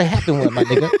 What happened with my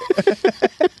nigga?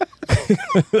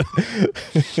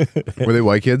 Were they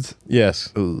white kids?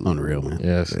 Yes. Unreal, man.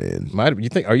 Yes. Man.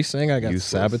 Are you saying I got Useless.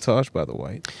 sabotaged by the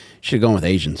white? Should have gone with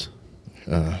Asians.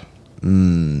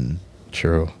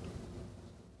 True.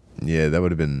 Yeah, that would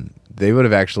have been. They would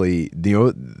have actually.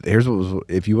 Here's what was.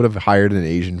 If you would have hired an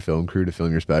Asian film crew to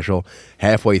film your special,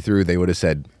 halfway through they would have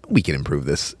said, "We can improve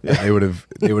this." And they would have.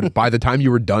 By the time you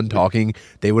were done talking,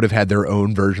 they would have had their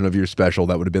own version of your special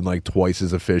that would have been like twice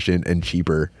as efficient and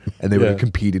cheaper, and they would have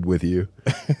competed with you,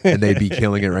 and they'd be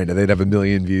killing it right now. They'd have 1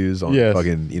 million views on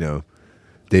fucking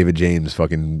David James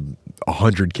fucking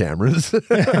 100 cameras.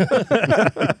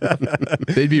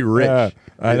 They'd be rich. Yeah,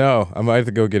 I know. I might have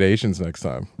to go get Asians next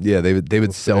time. Yeah, they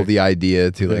would sell the idea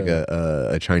to like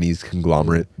a Chinese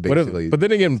conglomerate, basically. But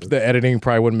then again, the editing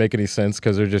probably wouldn't make any sense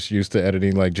because they're just used to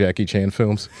editing like Jackie Chan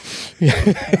films. Did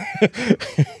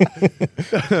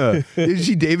you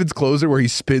see David's closer where he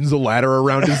spins a ladder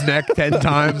around his neck 10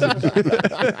 times?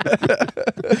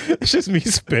 It's just me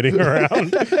spinning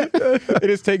around. They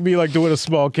just take me like doing a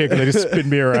small kick and they just spin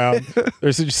me around.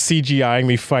 They're just CGIing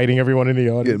me fighting everyone in the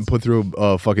Getting audience. put through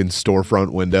a fucking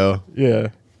storefront window. Yeah.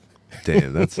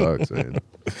 Damn, that sucks, man.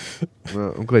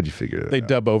 Well, I'm glad you figured it They out.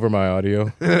 dub over my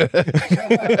audio.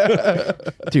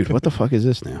 Dude, what the fuck is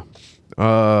this now?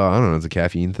 I don't know. It's a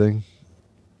caffeine thing.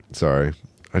 Sorry.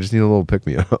 I just need a little pick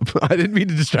me up. I didn't mean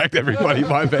to distract everybody.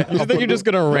 My bad. You think you're just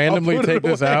gonna randomly put it take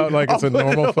this away. out like it's a I'll put it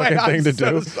normal away. fucking thing to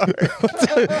I'm do? so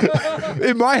sorry.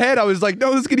 In my head, I was like,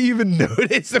 no one's going to even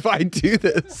notice if I do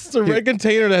this. It's a red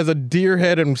container that has a deer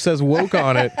head and says woke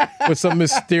on it with some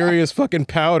mysterious fucking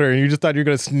powder, and you just thought you were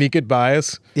gonna sneak it by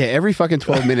us. Yeah, every fucking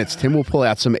 12 minutes, Tim will pull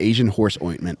out some Asian horse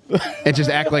ointment and just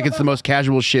act like it's the most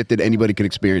casual shit that anybody could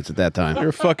experience at that time.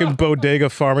 Your fucking bodega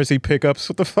pharmacy pickups.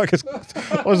 What the fuck is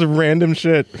all this random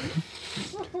shit?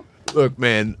 Look,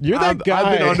 man, You're that I've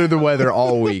guy. been under the weather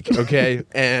all week, okay?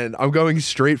 And I'm going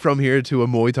straight from here to a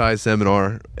Muay Thai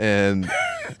seminar, and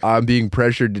I'm being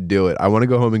pressured to do it. I want to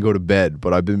go home and go to bed,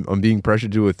 but I'm being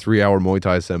pressured to do a 3-hour Muay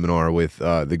Thai seminar with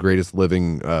the greatest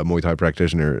living Muay Thai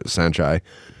practitioner, Sanchai.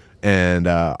 And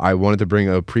I wanted to bring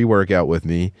a pre-workout with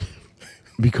me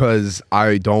because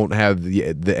I don't have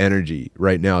the energy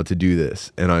right now to do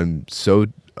this, and I'm so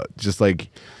just like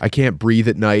I can't breathe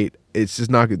at night. It's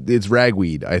just not. It's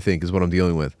ragweed, I think, is what I'm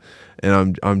dealing with,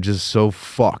 and I'm just so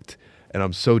fucked, and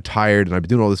I'm so tired, and I've been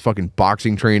doing all this fucking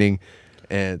boxing training,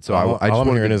 and so I All just I'm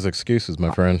want hearing to. is excuses,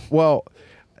 my friend. Well,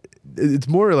 it's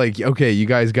more like, okay, you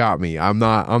guys got me. I'm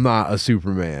not a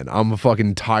Superman. I'm a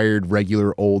fucking tired,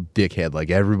 regular old dickhead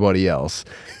like everybody else,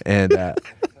 and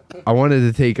I wanted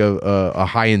to take a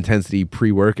high intensity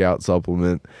pre-workout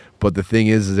supplement. But the thing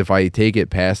is if I take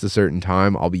it past a certain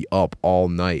time, I'll be up all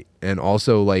night. And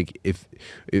also, like,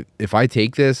 if I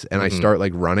take this and I start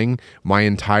like running, my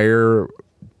entire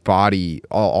body,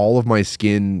 all of my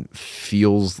skin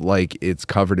feels like it's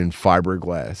covered in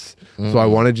fiberglass. So I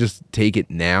want to just take it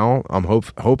now. I'm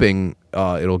hoping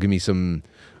it'll give me some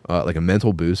like a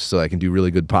mental boost so I can do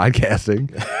really good podcasting.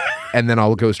 And then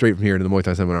I'll go straight from here to the Muay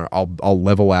Thai seminar. I'll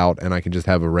level out and I can just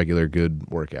have a regular good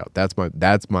workout. That's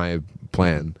my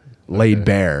plan. Laid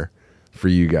bare for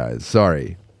you guys.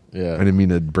 Sorry. Yeah. I didn't mean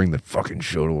to bring the fucking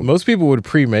show to Most people would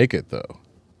pre-make it though.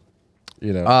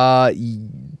 You know.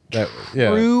 Yeah.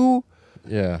 true,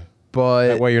 Yeah. but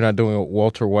That way you're not doing a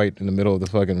Walter White in the middle of the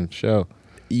fucking show.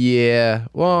 yeah.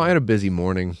 Well, I had a busy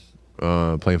morning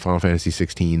playing Final Fantasy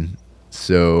 16,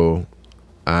 so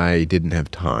I didn't have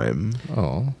time.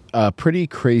 Oh. A pretty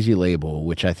crazy label,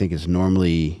 which I think is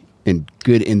normally a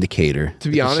good indicator. To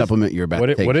be that the honest, supplement you're about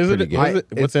to take what is pretty it? good. What is it?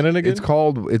 What's in it again?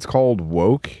 It's called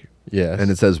Woke, Yes. and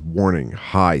it says warning,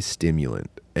 high stimulant.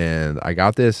 And I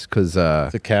got this because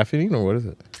Is it caffeine or what is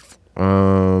it?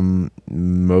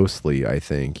 mostly I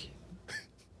think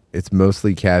it's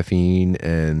mostly caffeine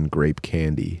and grape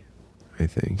candy, I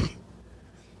think.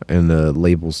 And the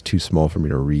label's too small for me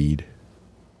to read.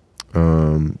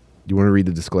 You want to read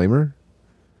the disclaimer?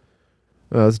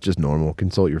 It's just normal.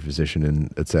 Consult your physician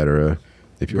and etc.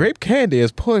 Grape candy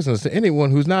is poisonous to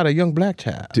anyone who's not a young black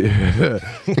child. Do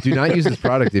not use this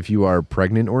product if you are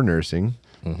pregnant or nursing.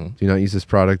 Do not use this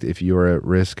product if you are at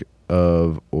risk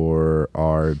of or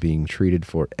are being treated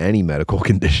for any medical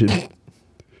condition.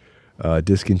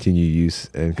 Discontinue use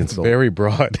and consult Very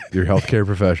broad. your healthcare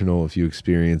professional if you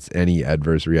experience any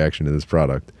adverse reaction to this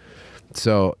product.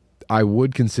 So I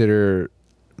would consider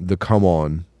the come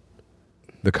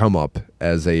up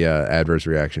as a adverse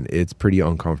reaction. It's pretty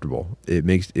uncomfortable. It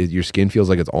makes your skin feels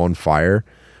like it's on fire,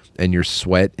 and your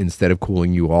sweat, instead of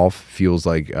cooling you off, feels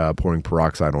like pouring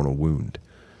peroxide on a wound.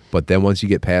 But then once you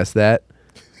get past that,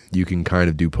 you can kind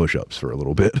of do push-ups for a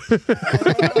little bit.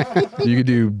 You can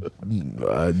do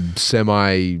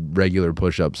semi-regular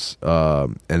push-ups,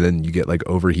 and then you get like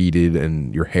overheated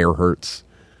and your hair hurts.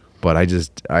 But I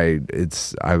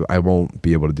won't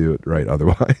be able to do it right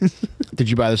otherwise. Did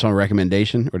you buy this on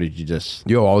recommendation, or did you just?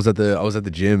 Yo, I was at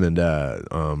the gym, and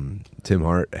Tim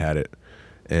Hart had it,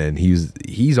 and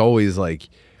he's always like,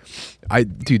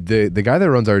 the guy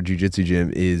that runs our jiu-jitsu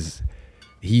gym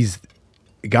he's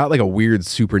got like a weird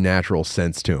supernatural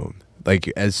sense to him.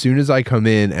 Like as soon as I come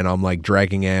in and I'm like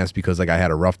dragging ass because like I had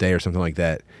a rough day or something like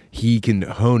that, he can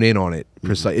hone in on it.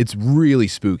 It's really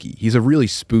spooky. He's a really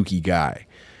spooky guy.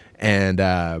 And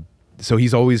so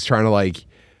he's always trying to like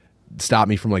stop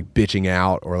me from like bitching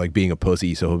out or like being a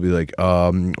pussy. So he'll be like,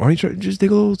 why don't you just take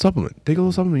a little supplement? Take a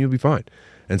little supplement, you'll be fine.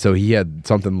 And so he had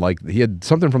something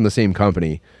from the same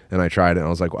company, and I tried it, and I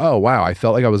was like, oh wow, I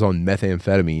felt like I was on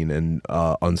methamphetamine and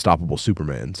Unstoppable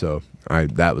Superman. So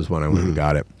that was when I went and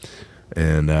got it.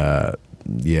 And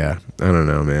yeah, I don't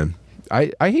know, man.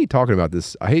 I hate talking about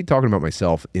this. I hate talking about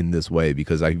myself in this way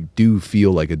because I do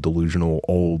feel like a delusional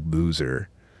old loser.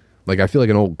 Like I feel like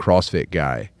an old CrossFit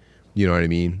guy. You know what I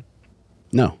mean?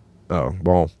 No. Oh,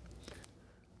 well,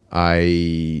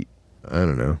 I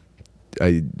don't know.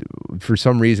 For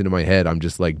some reason in my head, I'm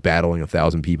just like battling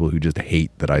 1,000 people who just hate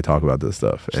that I talk about this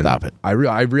stuff. And Stop it. I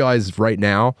realize right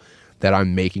now that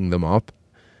I'm making them up,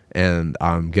 and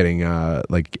I'm getting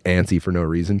like antsy for no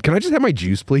reason. Can I just have my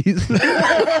juice, please?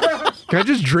 Can I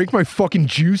just drink my fucking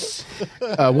juice?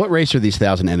 What race are these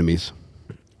 1,000 enemies?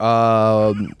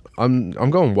 I'm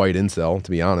going white incel, to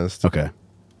be honest. Okay.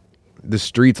 The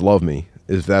streets love me,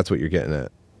 if that's what you're getting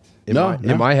at.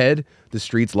 In my head, the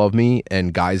streets love me,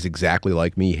 and guys exactly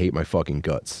like me hate my fucking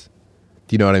guts.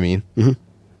 Do you know what I mean?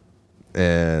 Mm-hmm.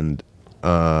 And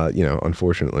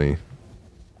unfortunately,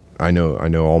 I know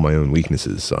all my own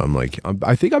weaknesses. So I'm like,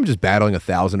 I think I'm just battling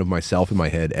 1,000 of myself in my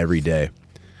head every day,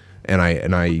 and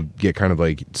I get kind of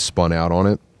like spun out on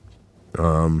it.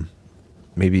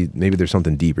 Maybe there's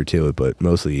something deeper to it, but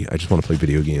mostly I just want to play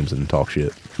video games and talk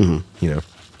shit. Mm-hmm. You know,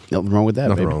 nothing wrong with that.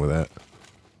 Nothing wrong with that.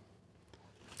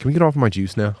 Can we get off of my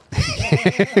juice now?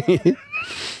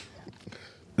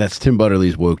 That's Tim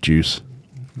Butterly's woke juice.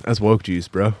 That's woke juice,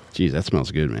 bro. Jeez, that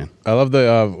smells good, man. I love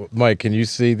the Mike. Can you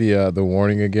see the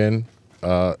warning again?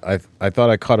 I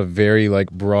thought I caught a very like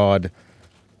broad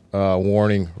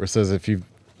warning where it says if you're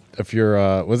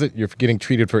you're getting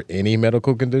treated for any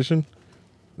medical condition.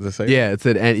 Does it say? Yeah, it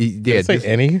said Does it say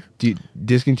any.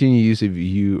 Discontinue use if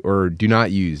you or do not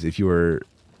use if you are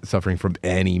suffering from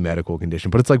any medical condition.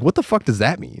 But it's like, what the fuck does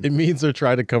that mean? It means they're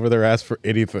trying to cover their ass for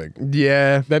anything.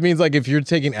 Yeah. That means like if you're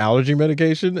taking allergy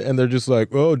medication and they're just like,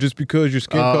 oh, just because your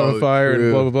skin caught on fire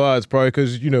and blah, blah, blah, it's probably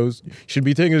because, you should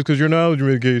be taking it because you're on allergy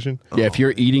medication. Yeah, if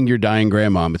you're eating your dying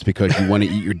grandmom, it's because you want to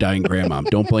eat your dying grandmom.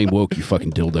 Don't blame woke, you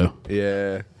fucking dildo.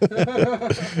 Yeah.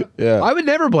 Yeah. I would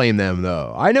never blame them,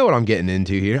 though. I know what I'm getting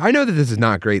into here. I know that this is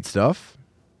not great stuff.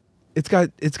 It's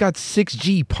got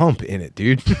 6G pump in it,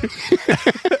 dude.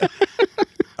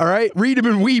 All right, read 'em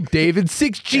and weep, David.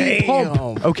 6G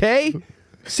pump, okay?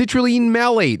 Citrulline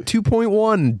malate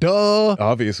 2.1, duh.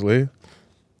 Obviously.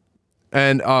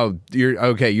 And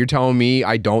you're telling me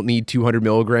I don't need 200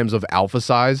 milligrams of alpha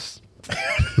size?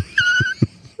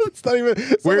 It's not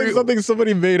even something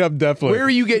somebody made up, definitely. Where are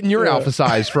you getting your alpha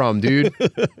size from, dude?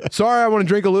 Sorry, I want to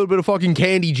drink a little bit of fucking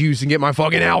candy juice and get my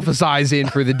fucking alpha size in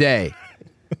for the day.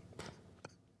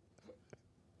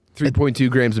 3.2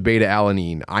 grams of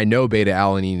beta-alanine. I know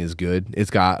beta-alanine is good.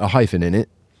 It's got a hyphen in it.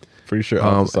 Pretty sure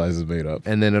alpha size is made up.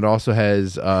 And then it also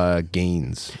has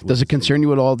gains. Does it concern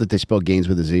you at all that they spell gains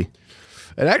with a Z?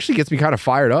 It actually gets me kind of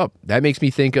fired up. That makes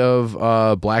me think of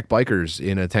black bikers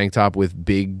in a tank top with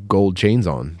big gold chains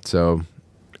on. So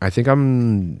I think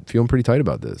I'm feeling pretty tight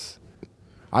about this.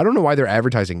 I don't know why they're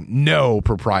advertising no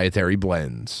proprietary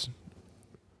blends.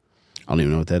 I don't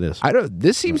even know what that is.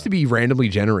 This seems to be randomly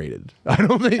generated. I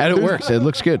don't think. And it works. It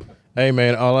looks good. Hey,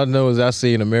 man, all I know is I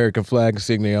see an American flag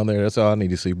insignia on there. That's all I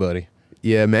need to see, buddy.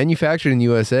 Yeah, manufactured in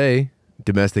USA.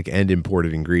 domestic and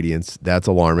imported ingredients. That's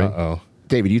alarming. Uh-oh.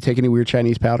 David, you take any weird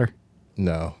Chinese powder?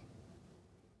 No.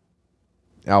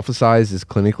 Alpha size is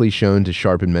clinically shown to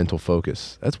sharpen mental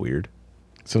focus. That's weird.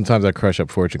 Sometimes I crush up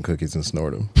fortune cookies and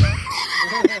snort them.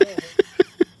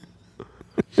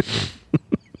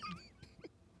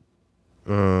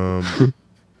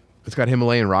 It's got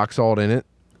Himalayan rock salt in it.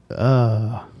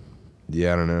 Yeah,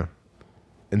 I don't know.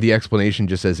 And the explanation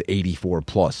just says 84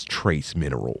 plus trace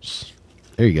minerals.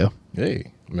 There you go.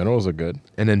 Hey, minerals are good.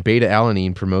 And then beta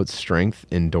alanine promotes strength,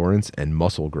 endurance, and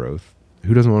muscle growth.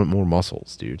 Who doesn't want more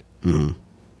muscles, dude?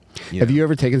 Mm-hmm. Have you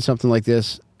ever taken something like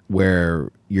this where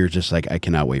you're just like, I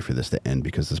cannot wait for this to end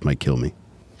because this might kill me?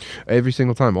 Every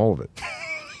single time, all of it.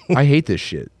 I hate this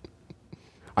shit.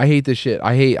 I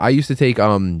used to take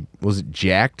was it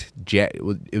Jacked?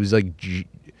 It was like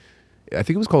I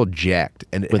think it was called Jacked,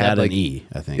 and it Without had like an E,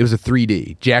 I think. it was a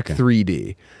 3D Jack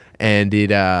 3D, and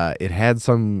it had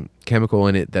some chemical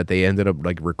in it that they ended up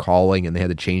like recalling, and they had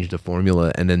to change the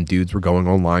formula, and then dudes were going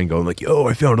online going like, "Yo,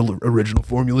 I found an original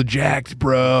formula Jacked,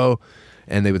 bro,"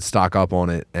 and they would stock up on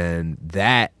it, and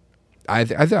that I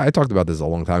talked about this a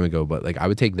long time ago, but like I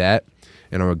would take that,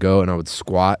 and I would go and I would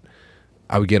squat.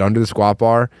 I would get under the squat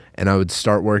bar and I would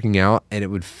start working out, and it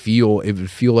would feel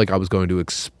like I was going to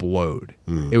explode.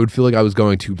 It would feel like I was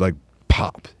going to like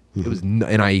pop. It was, and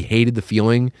I hated the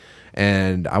feeling,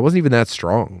 and I wasn't even that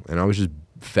strong, and I was just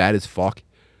fat as fuck.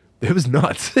 It was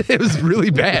nuts. It was really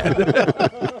bad.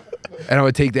 And I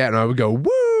would take that and I would go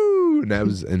woo, and I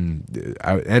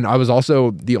was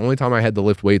also, the only time I had to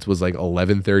lift weights was like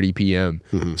 11:30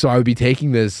 p.m. So I would be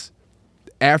taking this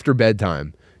after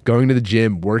bedtime, going to the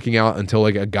gym, working out until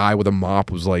like a guy with a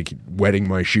mop was like wetting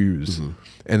my shoes.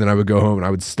 And then I would go home and I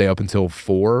would stay up until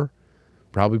 4,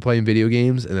 probably playing video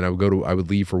games. And then I would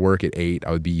leave for work at 8.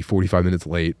 I would be 45 minutes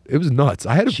late. It was nuts.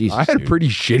 I had a pretty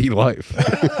shitty life.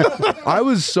 I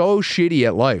was so shitty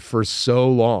at life for so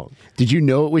long. Did you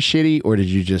know it was shitty, or did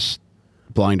you just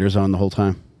blinders on the whole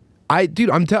time? I've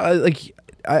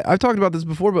talked about this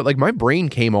before, but like my brain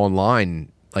came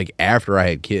online like after I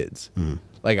had kids.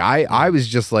 Like I was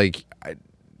just like,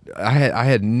 I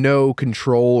had no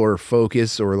control or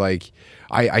focus, or like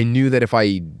I knew that if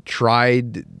I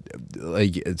tried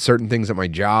like certain things at my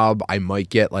job, I might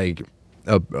get like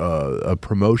a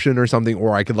promotion or something,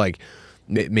 or I could like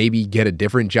maybe get a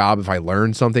different job if I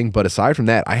learned something. But aside from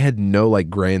that, I had no like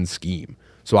grand scheme.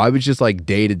 So I was just like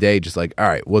day to day, just like, all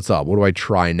right, what's up? What do I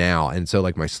try now? And so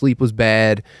like my sleep was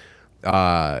bad.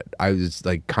 I was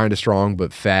like kind of strong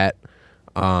but fat.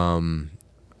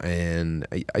 And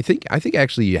I think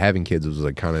actually having kids was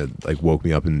like kind of like woke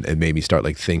me up and made me start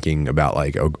like thinking about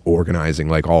like organizing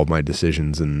like all of my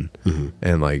decisions and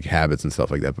like habits and stuff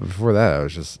like that. But before that, I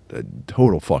was just a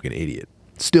total fucking idiot.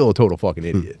 Still a total fucking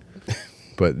idiot.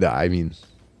 But I mean,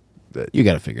 You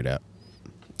got to figure it out.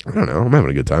 I don't know. I'm having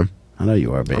a good time. I know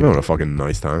you are, baby. I'm having a fucking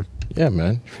nice time. Yeah,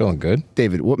 man. You're feeling good.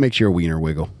 David, what makes your wiener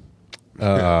wiggle?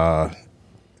 I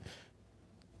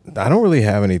don't really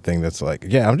have anything that's like,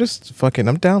 yeah, I'm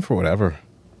down for whatever,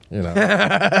 you know.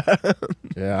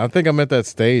 Yeah, I think I'm at that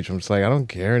stage. I'm just like, I don't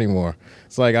care anymore.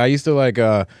 It's like I used to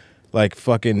like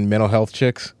fucking mental health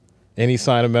chicks. Any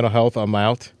sign of mental health, I'm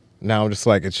out. Now I'm just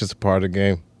like, it's just a part of the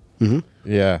game.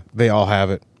 Yeah, they all have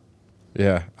it.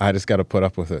 Yeah, I just got to put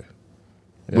up with it.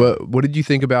 Yeah. But what did you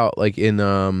think about like in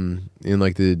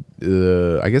like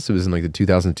the I guess it was in like the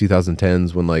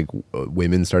 2010s when like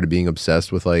women started being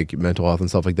obsessed with like mental health and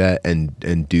stuff like that,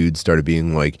 and dudes started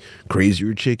being like,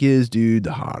 crazier chick is, dude,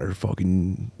 the hotter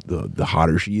fucking the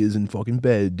hotter she is in fucking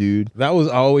bed, dude. That was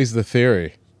always the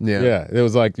theory. Yeah. It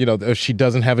was like, you know, if she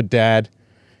doesn't have a dad,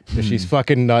 if she's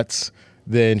fucking nuts,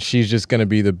 then she's just gonna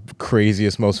be the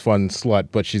craziest, most fun slut,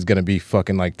 but she's gonna be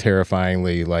fucking like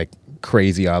terrifyingly like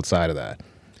crazy outside of that.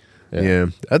 Yeah,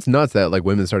 that's nuts that like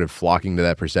women started flocking to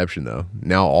that perception though.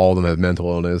 Now all of them have mental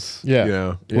illness. Yeah. You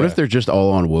know? What if they're just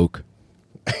all on woke?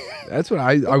 That's what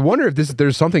I wonder if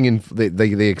there's something in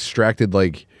they extracted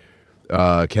like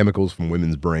chemicals from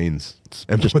women's brains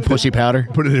and Just pussy powder?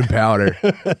 put it in powder.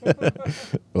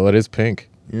 Well, it is pink.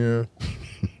 Yeah.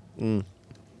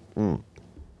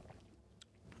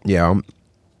 Yeah,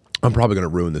 I'm probably going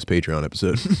to ruin this Patreon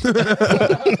episode.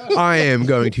 I am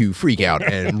going to freak out,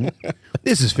 and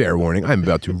this is fair warning. I'm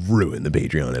about to ruin the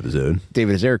Patreon episode.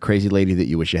 David, is there a crazy lady that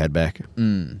you wish you had back?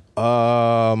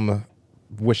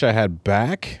 Wish I had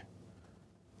back.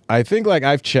 I think like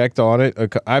I've checked on it.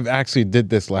 I've actually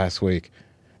did this last week.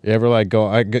 You ever like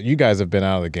you guys have been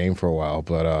out of the game for a while,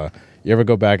 but you ever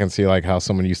go back and see like how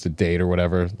someone used to date or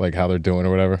whatever, like how they're doing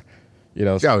or whatever? You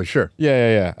know? Oh, sure.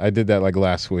 Yeah. I did that like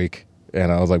last week,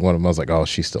 and I was like, one of them. I was like, oh,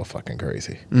 she's still fucking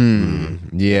crazy.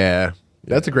 Yeah.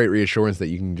 That's a great reassurance that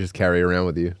you can just carry around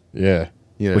with you. Yeah.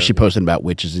 You know? Was she posting about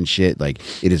witches and shit? Like,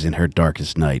 it is in her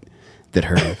darkest night that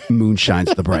her moon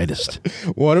shines the brightest.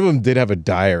 One of them did have a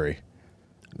diary.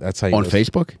 That's how you On know-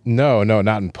 Facebook? No,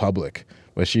 not in public.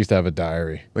 But she used to have a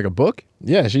diary. Like a book?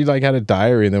 Yeah, she like had a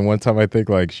diary, and then one time I think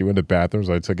like she went to the bathroom,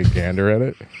 so I took a gander at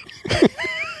it.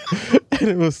 And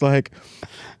it was like,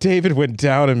 David went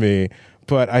down on me,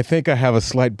 but I think I have a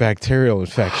slight bacterial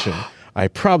infection. I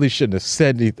probably shouldn't have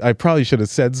said I probably should have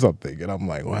said something. And I'm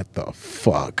like, what the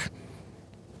fuck?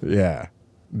 Yeah.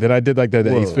 Then I did like that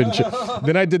Ace Ventura.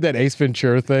 Then I did that Ace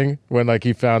Ventura thing when like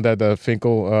he found that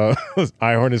Finkel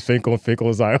Einhorn is Finkel and Finkel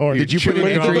is Einhorn. Did you put an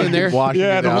entry in there?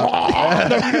 Yeah,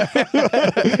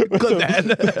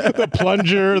 the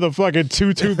plunger, the fucking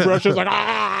 2 toothbrushes, like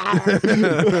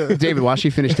David, while she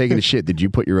finished taking a shit, did you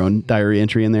put your own diary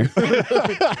entry in there?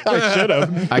 I should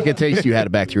have. I could taste you had a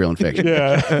bacterial infection.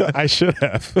 Yeah, I should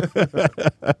have.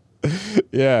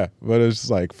 Yeah, but it's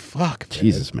just like fuck, man.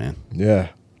 Jesus, man. Yeah.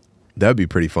 That'd be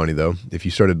pretty funny though if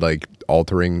you started like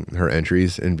altering her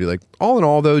entries and be like, all in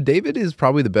all though, David is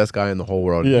probably the best guy in the whole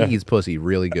world. Yeah. He eats pussy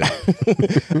really good.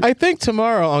 I think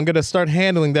tomorrow I'm gonna start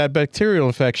handling that bacterial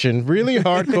infection really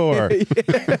hardcore.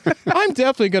 I'm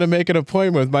definitely gonna make an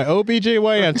appointment with my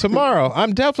OBGYN tomorrow.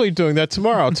 I'm definitely doing that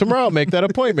tomorrow. Tomorrow, I'll make that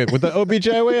appointment with the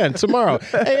OBGYN tomorrow.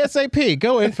 ASAP.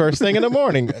 Go in first thing in the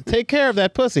morning. Take care of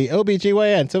that pussy.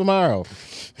 OBGYN tomorrow.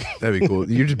 That'd be cool.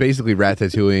 You're just basically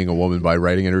rat-tattooing a woman by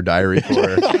writing in her diary for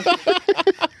her.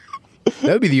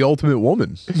 That would be the ultimate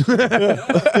woman.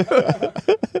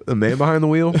 The man behind the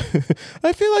wheel.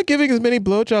 I feel like giving as many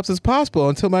blowjobs as possible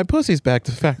until my pussy's back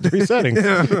to factory settings.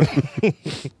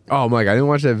 Oh my god! I didn't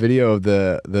watch that video of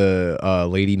the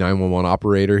lady 911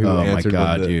 operator who Oh my answered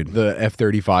God, when dude. the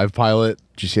F-35 pilot.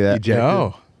 Did you see that? Ejected.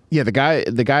 No. Yeah, the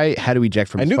guy had to eject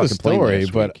from I his knew the fucking plane story,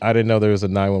 last but week. I didn't know there was a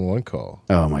 911 call.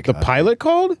 Oh my The God. pilot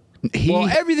called? Well,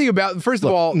 everything about first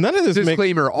of all, none of this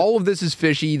disclaimer. All of this is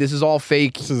fishy. This is all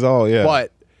fake. This is all, yeah.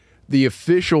 But the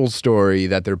official story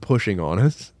that they're pushing on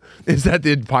us is that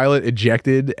the pilot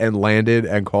ejected and landed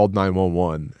and called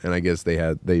 911, and I guess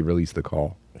they released the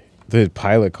call. The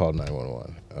pilot called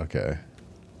 911. Okay.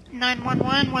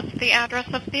 911, what's the address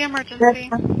of the emergency?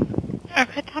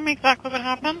 Okay, tell me exactly what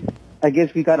happened. I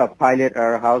guess we got a pilot at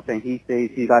our house, and he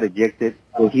says he got ejected.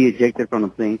 So he ejected from the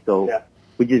plane. So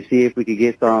we just see if we could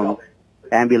get some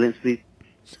ambulance, please.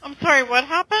 I'm sorry, what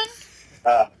happened?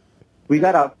 We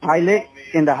got a pilot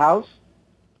in the house,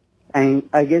 and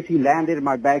I guess he landed in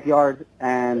my backyard,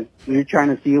 and we're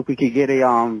trying to see if we could get a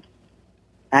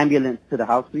ambulance to the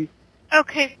house, please.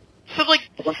 Okay, so like,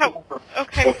 how,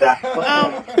 okay,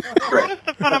 what is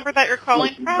the phone number that you're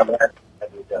calling from?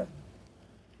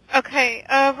 Okay,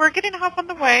 we're getting help on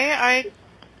the way.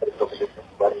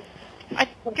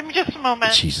 Give me just a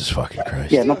moment. Jesus fucking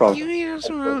Christ. Yeah, no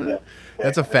problem.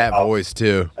 That's a fat voice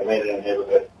too.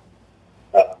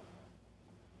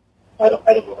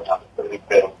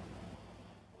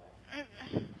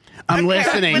 I'm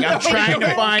listening. I'm trying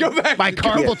to find my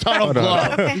carpal tunnel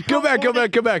glove. Okay, Go back.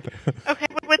 okay,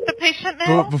 with the patient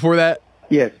now? Before that,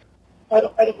 Yes.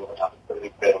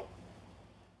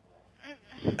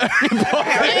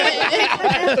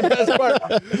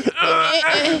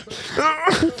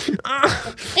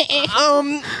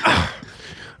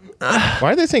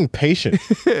 Why are they saying patient?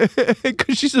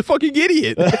 because she's a fucking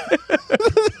idiot.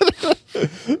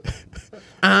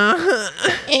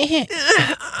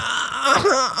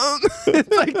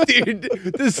 It's like, dude,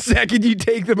 the second you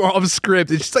take them off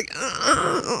script, it's just like.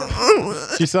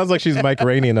 She sounds like she's Mike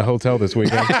Rainey in a hotel this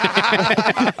weekend.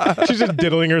 She's just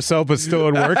diddling herself, but still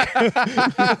at work.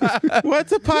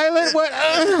 What's a pilot? What?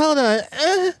 Hold on.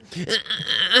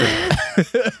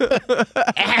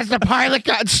 Has the pilot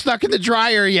gotten stuck in the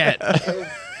dryer yet?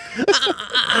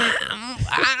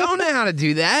 I don't know how to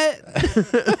do that.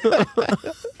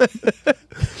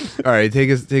 All right, take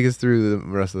us through the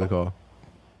rest of the call.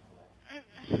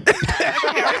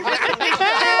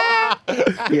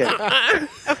 Yes.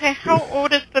 Okay, how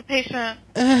old is the patient?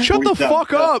 Shut the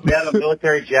fuck up. We had a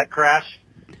military jet crash.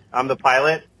 I'm the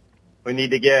pilot. We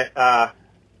need to get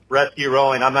rescue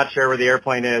rolling. I'm not sure where the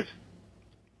airplane is.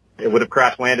 It would have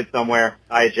crash landed somewhere.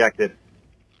 I ejected.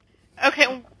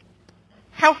 Okay,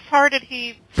 how far did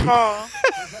he fall?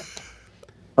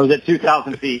 I was at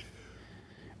 2,000 feet.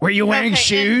 Were you wearing Okay,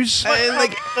 shoes? and what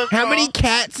Like, caused the how many fall?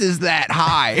 cats is that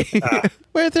high?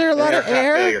 Were there a lot of Aircraft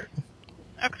air? failure.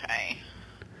 Okay.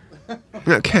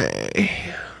 Okay.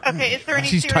 Okay, is there any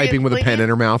She's serious typing with a pen bleeding? in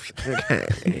her mouth.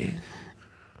 Okay.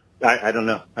 I don't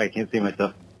know. I can't see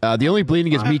myself. The only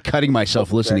bleeding is me cutting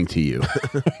myself listening to you.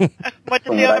 What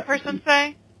did the other person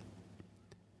say?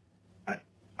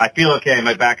 I feel okay.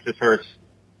 My back just hurts.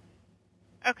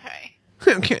 Okay.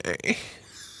 Okay.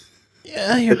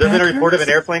 Yeah, Has there been a report of an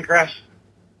airplane crash?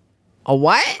 A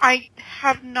what? I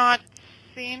have not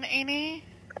seen any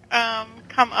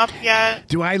come up yet.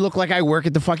 Do I look like I work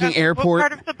at the fucking airport? What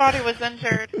part of the body was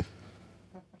injured?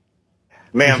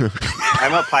 Ma'am,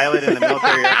 I'm a pilot in the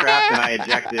military aircraft, and I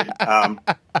ejected.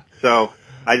 So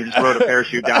I just rode a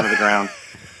parachute down to the ground.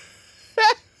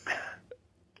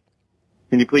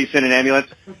 Can you please send an ambulance?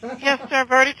 Yes, sir.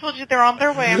 I've already told you they're on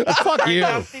their way. I'm just Fuck trying you. to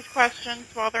ask these questions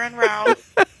while they're en route.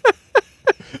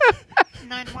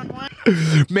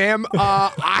 911. Ma'am,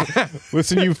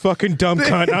 Listen, you fucking dumb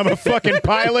cunt. I'm a fucking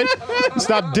pilot.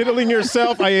 Stop diddling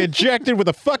yourself. I ejected with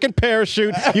a fucking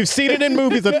parachute. You've seen it in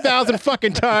movies 1,000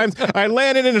 fucking times. I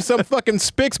landed into some fucking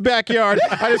spick's backyard.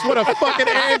 I just want a fucking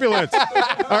ambulance.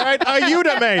 All right?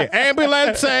 Ayúdame.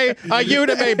 Ambulance,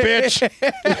 ayúdame, bitch.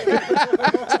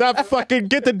 Stop fucking,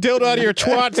 get the dildo out of your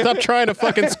twat. Stop trying to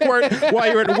fucking squirt while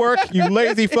you're at work, you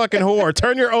lazy fucking whore.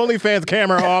 Turn your OnlyFans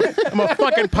camera off. I'm a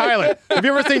fucking pilot. Have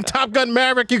you ever seen Top Gun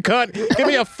Maverick, you cunt? Give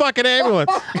me a fucking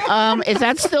ambulance. Is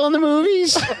that still in the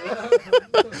movies?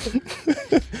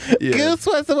 Goose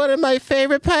was one of my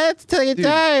favorite pilots till you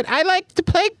died. I like to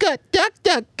play duck,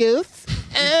 duck, Goose.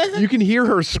 you can hear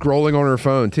her scrolling on her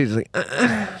phone too. She's like,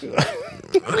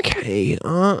 okay.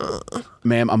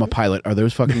 Ma'am, I'm a pilot. Are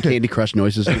those fucking Candy Crush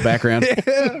noises in the background?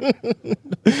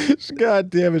 God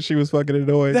damn it, she was fucking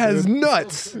annoyed. That is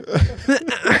nuts.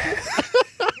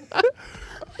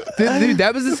 Dude,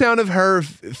 that was the sound of her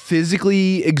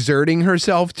physically exerting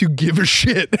herself to give a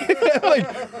shit.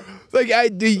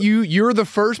 You're the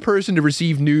first person to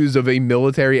receive news of a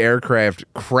military aircraft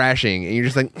crashing, and you're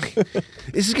just like,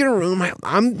 this is gonna ruin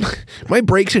my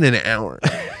break's in an hour.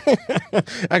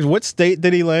 Actually, what state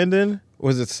did he land in?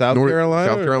 Was it South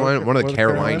Carolina? South Carolina, one of the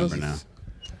Carolinas. now.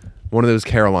 One of those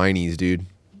Carolinas, dude.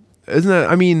 Isn't that?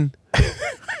 I mean,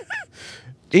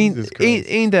 ain't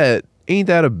that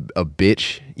a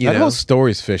bitch? That whole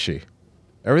story's fishy.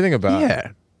 Everything about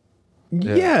it.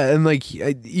 Yeah, and like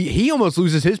he almost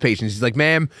loses his patience. He's like,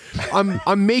 "Ma'am,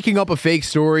 I'm making up a fake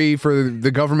story for the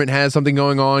government has something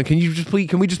going on. Can we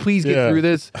just please get through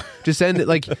this? Just send it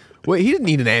like wait, he didn't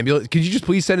need an ambulance. Could you just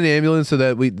please send an ambulance so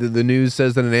that the news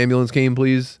says that an ambulance came,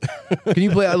 please? Can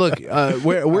you play look,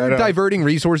 we're diverting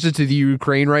resources to the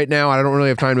Ukraine right now. I don't really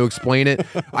have time to explain it.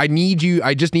 I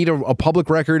just need a public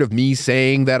record of me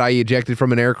saying that I ejected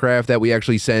from an aircraft that we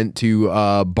actually sent to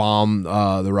bomb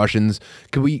the Russians.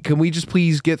 Can we just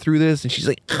please get through this?" And she's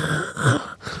like,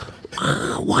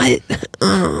 "What?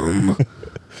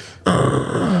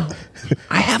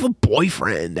 I have a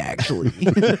boyfriend, actually."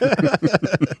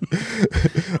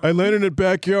 I landed in the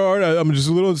backyard. I'm just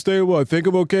a little unstable. I think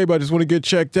I'm okay, but I just want to get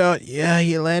checked out. Yeah,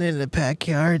 you landed in the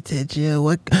backyard, did you?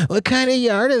 What kind of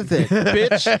yard is it,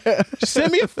 bitch? Just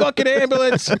send me a fucking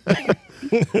ambulance.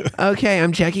 Okay,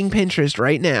 I'm checking Pinterest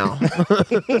right now.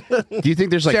 Do you think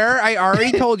there's like... Sir, I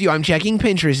already told you I'm checking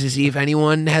Pinterest to see if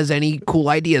anyone has any cool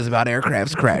ideas about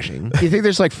aircrafts crashing. Do you think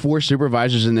there's like 4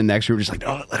 supervisors in the next room just like,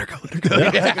 oh, let her go.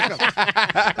 Let her go.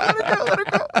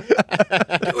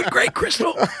 Doing great,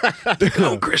 Crystal.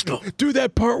 Go, Crystal. Do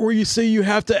that part where you say you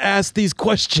have to ask these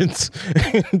questions.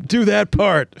 Do that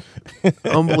part.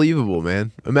 Unbelievable,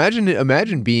 man.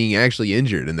 Imagine being actually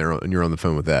injured and you're on the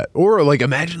phone with that. Or like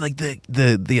imagine like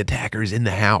the attackers in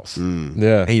the house.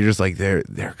 Yeah. And you're just like,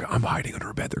 I'm hiding under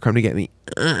a bed. They're coming to get me.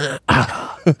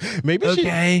 Maybe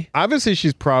okay. Obviously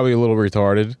she's probably a little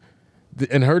retarded.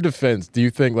 In her defense, do you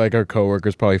think like her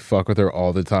coworkers probably fuck with her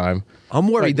all the time? I'm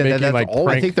worried like, that's like all.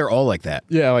 I think they're all like that.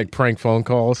 Yeah, like prank phone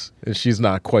calls, and she's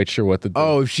not quite sure what to do.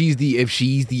 Oh, if she's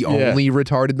the only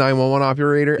retarded 911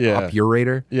 operator,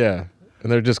 Yeah.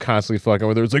 And they're just constantly fucking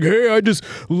with her. It's like, hey, I just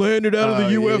landed out of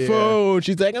the UFO. Yeah. And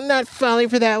she's like, I'm not falling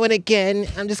for that one again.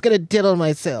 I'm just going to diddle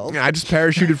myself. I just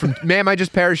parachuted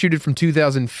from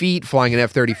 2,000 feet flying an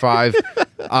F-35.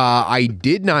 I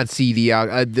did not see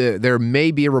there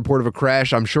may be a report of a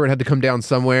crash. I'm sure it had to come down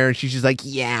somewhere. And she's just like,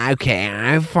 yeah, okay,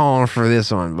 I've fallen for this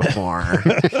one before.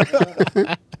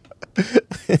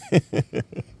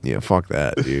 Yeah, fuck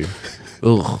that, dude.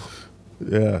 Ugh.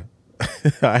 Yeah.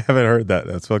 I haven't heard that.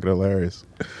 That's fucking hilarious.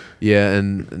 Yeah,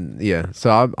 and yeah.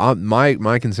 So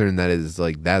my concern that is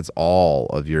like that's all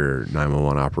of your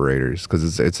 911 operators because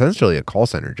it's essentially a call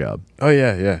center job. Oh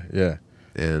yeah.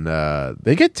 And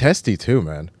they get testy too,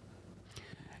 man.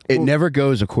 It never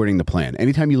goes according to plan.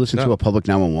 Anytime you listen to a public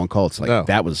 911 call, it's like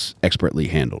that was expertly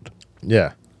handled.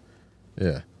 Yeah.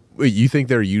 Wait, you think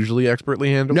they're usually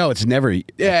expertly handled? No, it's never.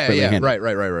 Yeah. Handled.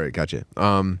 Right. Gotcha.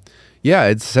 Yeah,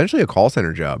 it's essentially a call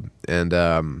center job, and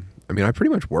I mean, I pretty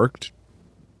much worked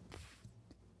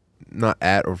not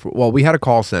at or for, well, we had a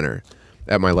call center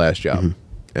at my last job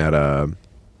at the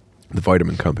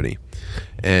vitamin company,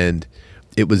 and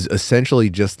it was essentially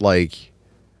just like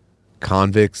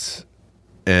convicts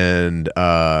and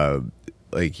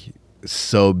like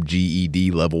sub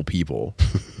GED level people,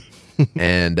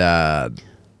 and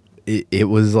it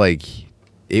was like.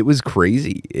 It was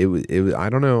crazy. It was. I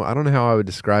don't know how I would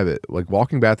describe it. Like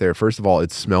walking back there. First of all,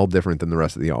 it smelled different than the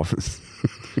rest of the office.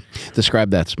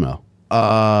 Describe that smell.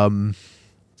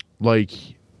 Like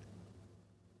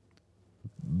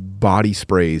body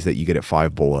sprays that you get at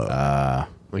Five Below,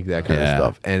 like that kind of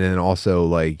stuff. And then also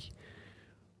like,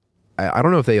 I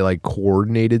don't know if they like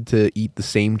coordinated to eat the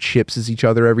same chips as each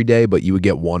other every day, but you would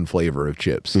get one flavor of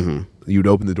chips. You would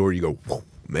open the door, and you go, whoa,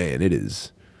 man, it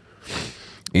is.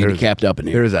 Handicapped up in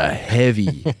here. There's a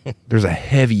heavy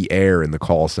air in the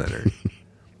call center,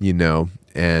 you know,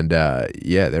 and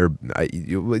you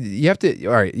have to.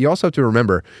 All right, you also have to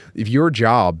remember if your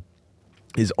job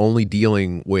is only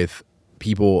dealing with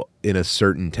people in a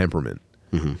certain temperament,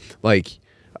 like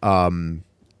when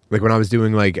I was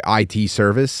doing like IT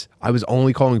service, I was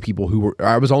only calling people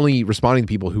I was only responding to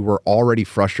people who were already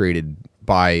frustrated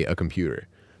by a computer.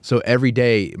 So every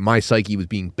day, my psyche was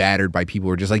being battered by people who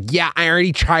were just like, "Yeah, I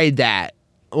already tried that.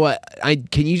 What?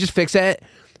 Can you just fix it?"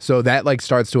 So that like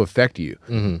starts to affect you.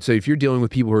 So if you're dealing with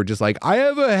people who are just like, "I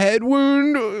have a head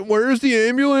wound. Where's the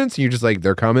ambulance?" And you're just like,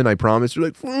 "They're coming. I promise." You're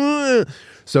like, "Ugh."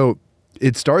 So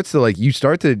it starts to like you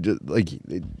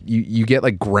get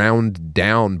like ground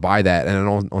down by that,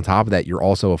 and on top of that, you're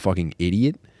also a fucking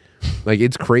idiot. Like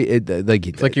it's crazy.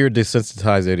 It's like you're a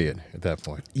desensitized idiot at that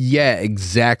point. Yeah,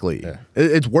 exactly. Yeah.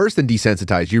 It's worse than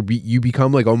desensitized. You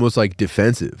become like almost like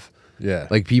defensive. Yeah,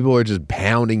 like people are just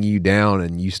pounding you down,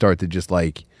 and you start to just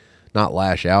like not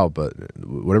lash out, but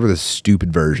whatever the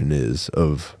stupid version is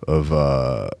of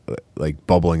like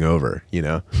bubbling over, you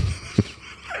know.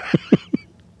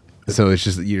 So it's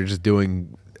just you're just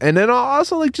doing, and then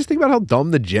also like just think about how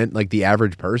dumb the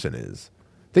average person is.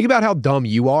 Think about how dumb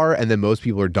you are, and then most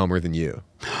people are dumber than you.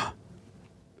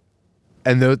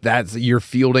 And that's you're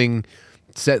fielding,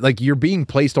 like you're being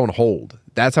placed on hold.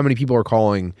 That's how many people are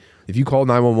calling. If you call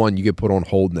 911, you get put on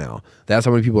hold now. That's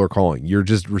how many people are calling. You're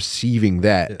just receiving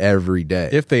that every day.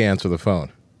 If they answer the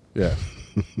phone. Yeah.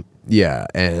 Yeah.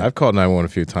 And I've called 911 a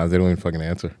few times. They don't even fucking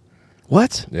answer.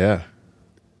 What? Yeah.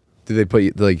 Did they put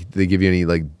you, like, they give you any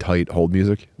like tight hold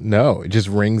music? No, it just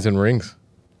rings and rings.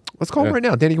 Let's call them right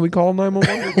now. Danny, can we call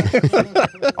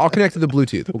 911? I'll connect to the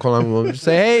Bluetooth. We'll call 911. Just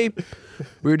say, hey,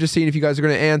 we were just seeing if you guys are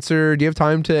going to answer. Do you have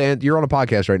time to you're on a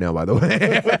podcast right now, by the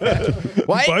way.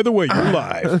 What? By the way, you're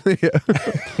live.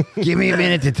 Give me a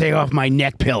minute to take off my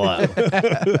neck pillow.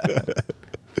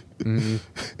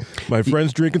 My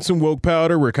friend's drinking some woke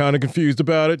powder. We're kind of confused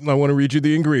about it, and I want to read you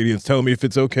the ingredients. Tell me if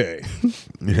it's okay.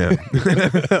 Yeah.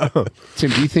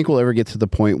 Tim, do you think we'll ever get to the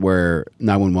point where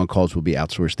 911 calls will be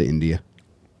outsourced to India?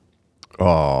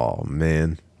 Oh,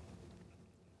 man.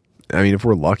 I mean, if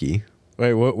we're lucky.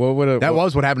 Wait, what would that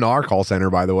was what happened to our call center,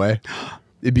 by the way.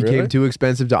 It became too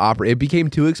expensive to operate. It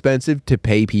became too expensive to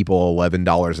pay people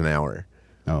 $11 an hour.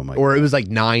 Oh my! Or God. It was like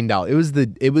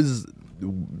 $9.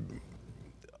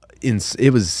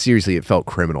 It was seriously. It felt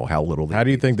criminal how little. How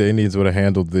do you think the Indians would have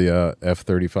handled the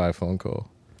F-35 phone call?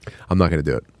 I'm not going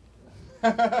to do it.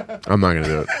 I'm not going to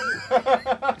do it.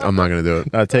 I'm not going to do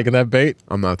it. Not taking that bait.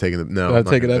 I'm not taking it. No, not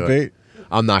taking that bait.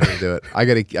 I'm not going to do it. I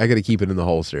gotta keep it in the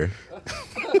holster.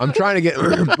 I'm trying to get.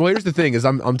 Well, here's the thing: is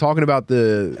I'm talking about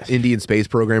the Indian space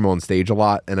program on stage a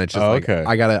lot, and it's just okay.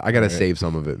 I gotta save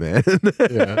some of it, man.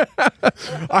 Yeah.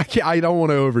 I don't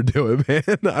want to overdo it, man.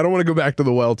 I don't want to go back to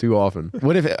the well too often.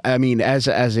 What if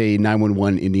as a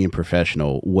 911 Indian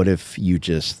professional, what if you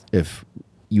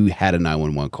had a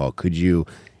 911 call, could you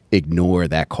ignore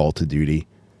that call to duty?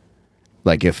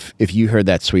 Like if you heard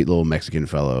that sweet little Mexican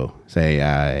fellow say,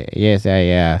 yes,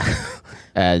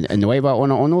 Nueva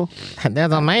Uno.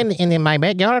 There's a man in my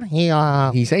backyard. He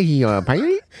say he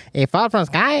pilot? He fell from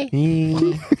sky.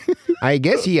 I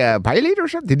guess he pilot or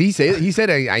something. Did he say? He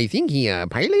said I think he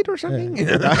pilot or something.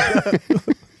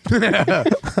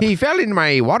 He fell in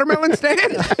my watermelon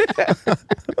stand.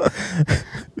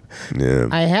 Yeah.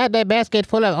 I had a basket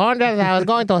full of oranges. I was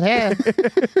going to hell,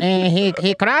 and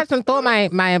he crashed into my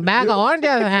bag of oranges.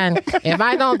 And if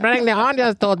I don't bring the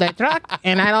oranges to the truck,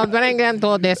 and I don't bring them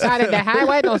to the side of the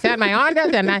highway to sell my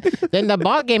oranges, then the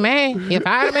bogey man, he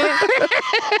fired me.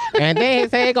 And then he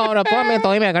say he gonna report me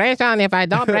to immigration if I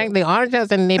don't bring the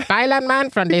oranges. And the pilot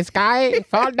man from the sky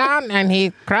fall down, and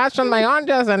he crashed on my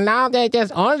oranges, and now they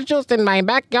just orange juice in my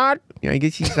backyard. Yeah, I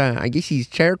guess he's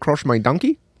chair crushed my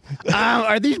donkey.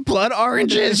 Are these blood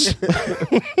oranges?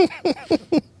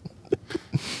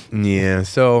 Yeah,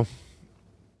 so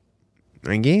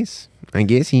I guess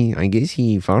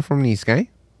he fell from the sky.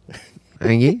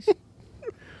 I guess.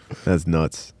 That's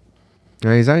nuts.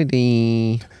 Is that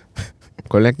the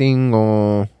collecting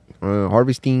or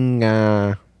harvesting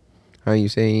how you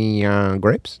say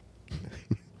grapes?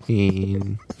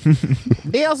 And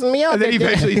Dios mío. then he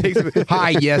eventually takes hi,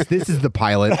 yes, this is the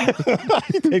pilot.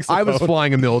 I was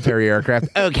flying a military aircraft.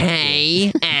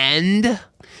 Okay, and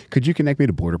Could you connect me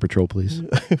to Border Patrol, please?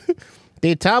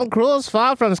 Did Tom Cruise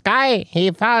fall from sky? He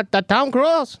fell. The Tom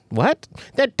Cruise. What?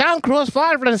 Did Tom Cruise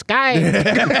fall from sky?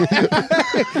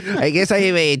 I guess I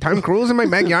have a Tom Cruise in my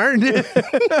backyard. Did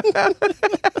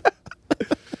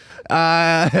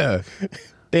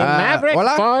Maverick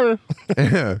hola? fall?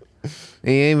 I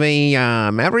have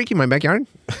a Maverick in my backyard.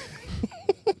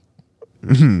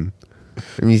 I'm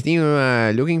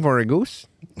still looking for a goose.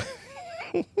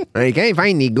 I can't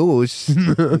find the goose.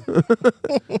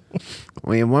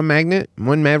 We have one magnet,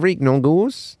 one Maverick, no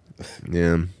goose.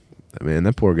 Yeah, man,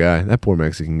 that poor guy, that poor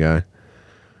Mexican guy.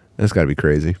 That's got to be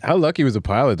crazy. How lucky was a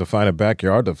pilot to find a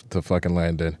backyard to fucking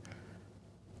land in,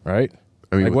 right?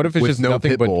 I mean, like, what if it's with just no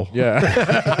nothing pit but bull? yeah?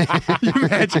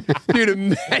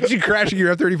 Imagine crashing your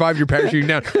F-35, you're parachuting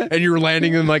down, and you're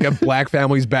landing in like a black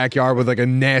family's backyard with like a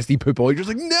nasty pit bull. You're just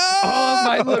like, no! Oh,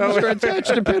 my lips are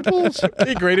attached to pit bulls. It'd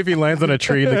be great if he lands on a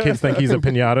tree and the kids think he's a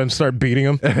pinata and start beating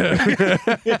him.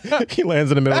 He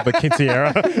lands in the middle of a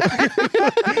quinceañera.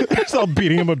 Just all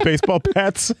beating him with baseball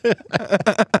bats.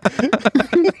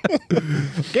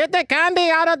 Get the candy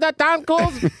out of the Tom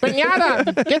Cruise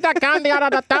piñata. Get the candy out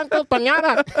of the Tom Cruise piñata.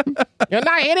 You're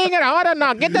not hitting it hard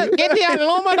enough. Get the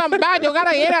aluminum bat. You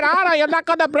gotta hit it harder. You're not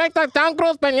gonna break the Tom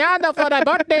Cruise piñata for the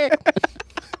birthday.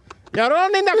 You're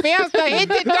ruining the fiesta. Hit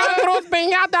the Tom Cruise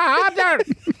piñata harder.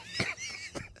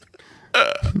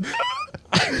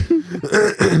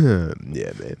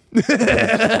 Yeah, man.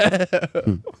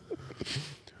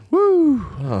 Woo!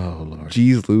 Oh Lord.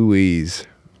 Jeez Louise.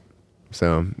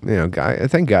 So, you know, guy,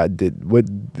 thank God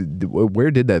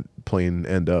where did that plane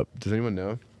end up? Does anyone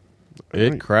know?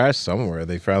 It crashed somewhere.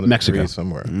 They found it Mexico.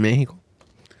 somewhere. Mexico.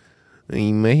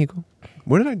 In Mexico.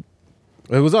 Where did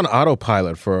It was on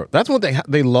autopilot for. That's what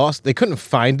they lost. They couldn't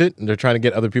find it, and they're trying to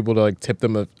get other people to like tip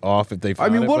them off if they I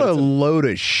found it. mean, what but a it's load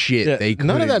of shit Yeah, they couldn't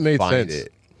none of that made find sense.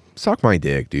 it. Suck my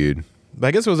dick, dude.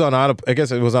 I guess it was on I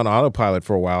guess it was on autopilot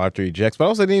for a while after he ejects, but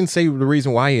also they didn't say the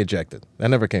reason why he ejected. That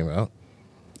never came out.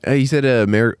 He said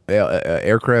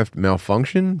aircraft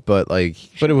malfunction, but like,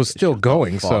 But it was still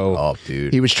going. fuck So up,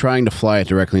 dude. He was trying to fly it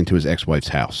directly into his ex-wife's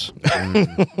house.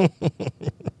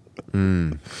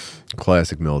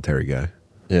 Classic military guy.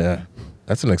 yeah,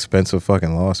 that's an expensive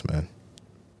fucking loss, man.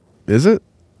 Is it?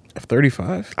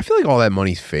 F-35. I feel like all that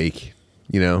money's fake.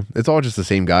 You know, it's all just the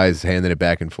same guys handing it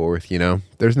back and forth. You know,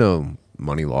 there's no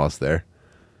money lost there.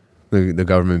 The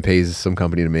government pays some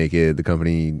company to make it. The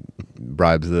company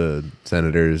bribes the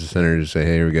senators. The senators say,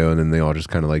 "Hey, here we go," and then they all just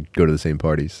kind of like go to the same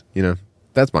parties. You know,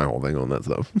 that's my whole thing on that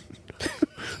stuff.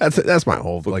 that's my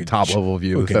whole like top level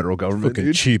view of the federal government. Fucking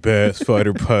Dude. cheap ass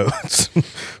fighter pilots.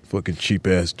 Fucking cheap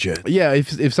ass jet. Yeah,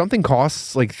 if something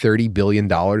costs like $30 billion,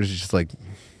 it's just like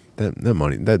that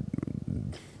money that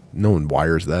no one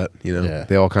wires that. You know, Yeah.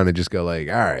 they all kind of just go like,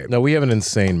 all right. No, we have an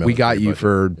insane military We got you budget.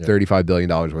 for $35 billion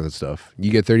worth of stuff. You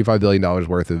get $35 billion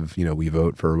worth of, you know, we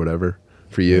vote for whatever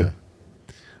for you. Yeah.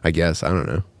 I guess. I don't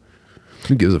know.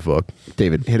 Who gives a fuck?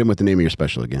 David, hit him with the name of your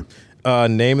special again.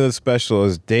 Name of the special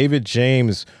is David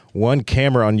James One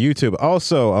Camera on YouTube.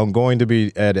 Also, I'm going to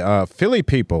be at Philly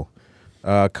People.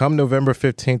 Come November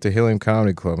 15th to Helium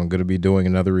Comedy Club. I'm going to be doing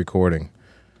another recording.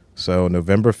 So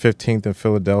November 15th in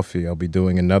Philadelphia, I'll be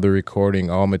doing another recording,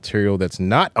 all material that's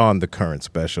not on the current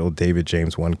special, David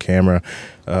James One Camera.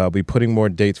 I'll be putting more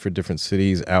dates for different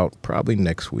cities out probably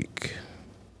next week.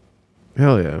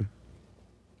 Hell yeah.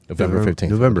 November 15th.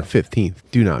 November 15th.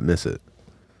 Do not miss it.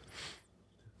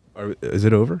 Is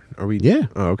it over? Are we? Yeah.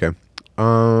 Oh, okay.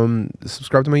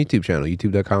 Subscribe to my YouTube channel,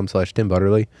 youtube.com/Tim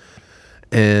Butterly.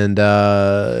 And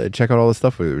check out all the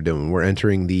stuff we were doing. We're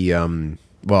entering the,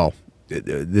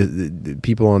 the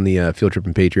people on the Field Trip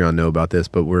and Patreon know about this,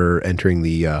 but we're entering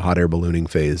the hot air ballooning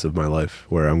phase of my life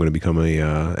where I'm going to become a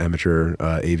amateur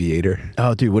aviator.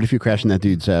 Oh, dude, what if you crash in that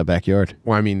dude's backyard?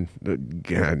 Well, I mean,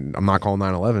 I'm not calling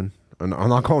 911. I'm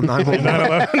not calling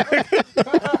 911.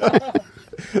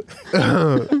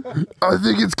 I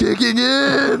think it's kicking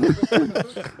in.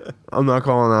 I'm not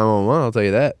calling 911. I'll tell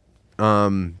you that.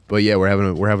 But yeah, we're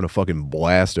having a fucking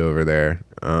blast over there.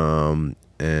 And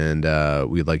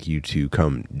we'd like you to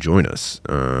come join us.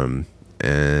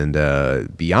 And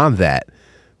beyond that,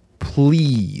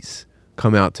 please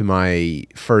come out to my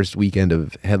first weekend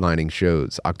of headlining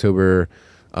shows, October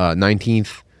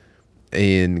 19th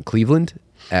in Cleveland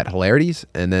at Hilarities,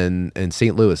 and then in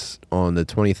St. Louis on the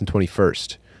 20th and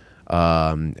 21st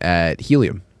at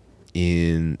Helium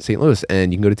in St. Louis.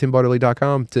 And you can go to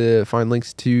timbartley.com to find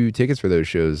links to tickets for those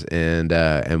shows, and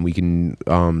we can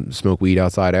smoke weed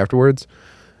outside afterwards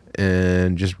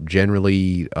and just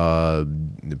generally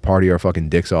party our fucking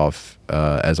dicks off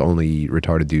as only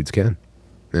retarded dudes can.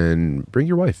 And bring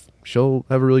your wife. She'll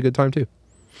have a really good time too.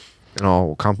 And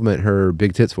I'll compliment her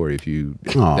big tits for you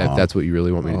if that's what you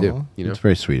really want me to do. You know, It's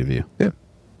very sweet of you. yeah.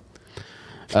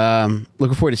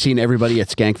 Looking forward to seeing everybody at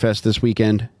Skankfest this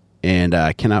weekend, and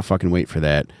I cannot fucking wait for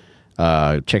that.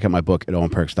 Check out my book at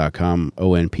onperks.com,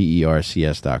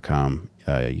 onpercs.com.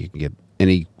 You can get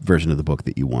any version of the book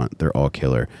that you want. They're all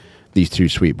killer. These two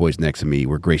sweet boys next to me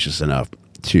were gracious enough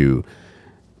to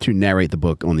narrate the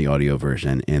book on the audio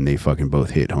version, and they fucking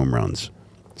both hit home runs.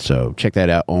 So check that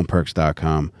out,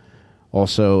 onperks.com.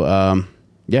 Also, I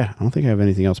don't think I have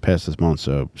anything else past this month.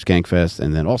 So Skankfest,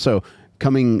 and then also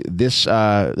coming this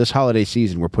holiday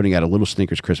season, we're putting out a Little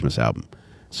Stinkers Christmas album.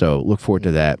 So look forward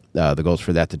to that. The goal is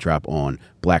for that to drop on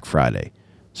Black Friday.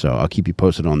 So I'll keep you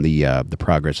posted on the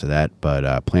progress of that.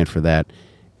 But plan for that,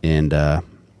 and we're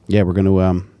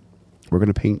gonna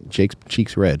paint Jake's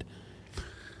cheeks red,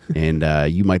 and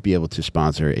you might be able to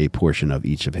sponsor a portion of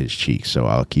each of his cheeks. So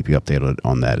I'll keep you updated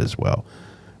on that as well.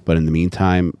 But in the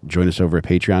meantime, join us over at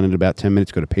Patreon in about 10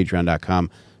 minutes. Go to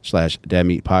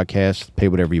patreon.com/dadmeatpodcast. Pay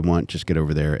whatever you want. Just get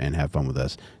over there and have fun with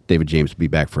us. David James will be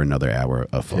back for another hour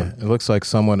of fun. Yeah, it looks like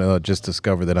someone just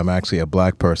discovered that I'm actually a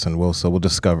black person. So we'll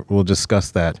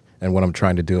discuss that and what I'm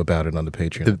trying to do about it on the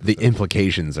Patreon. The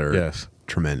implications are Yes.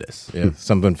 tremendous. Yeah,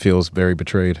 someone feels very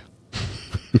betrayed.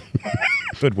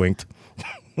 Hoodwinked.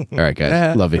 All right,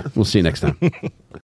 guys. Love you. We'll see you next time.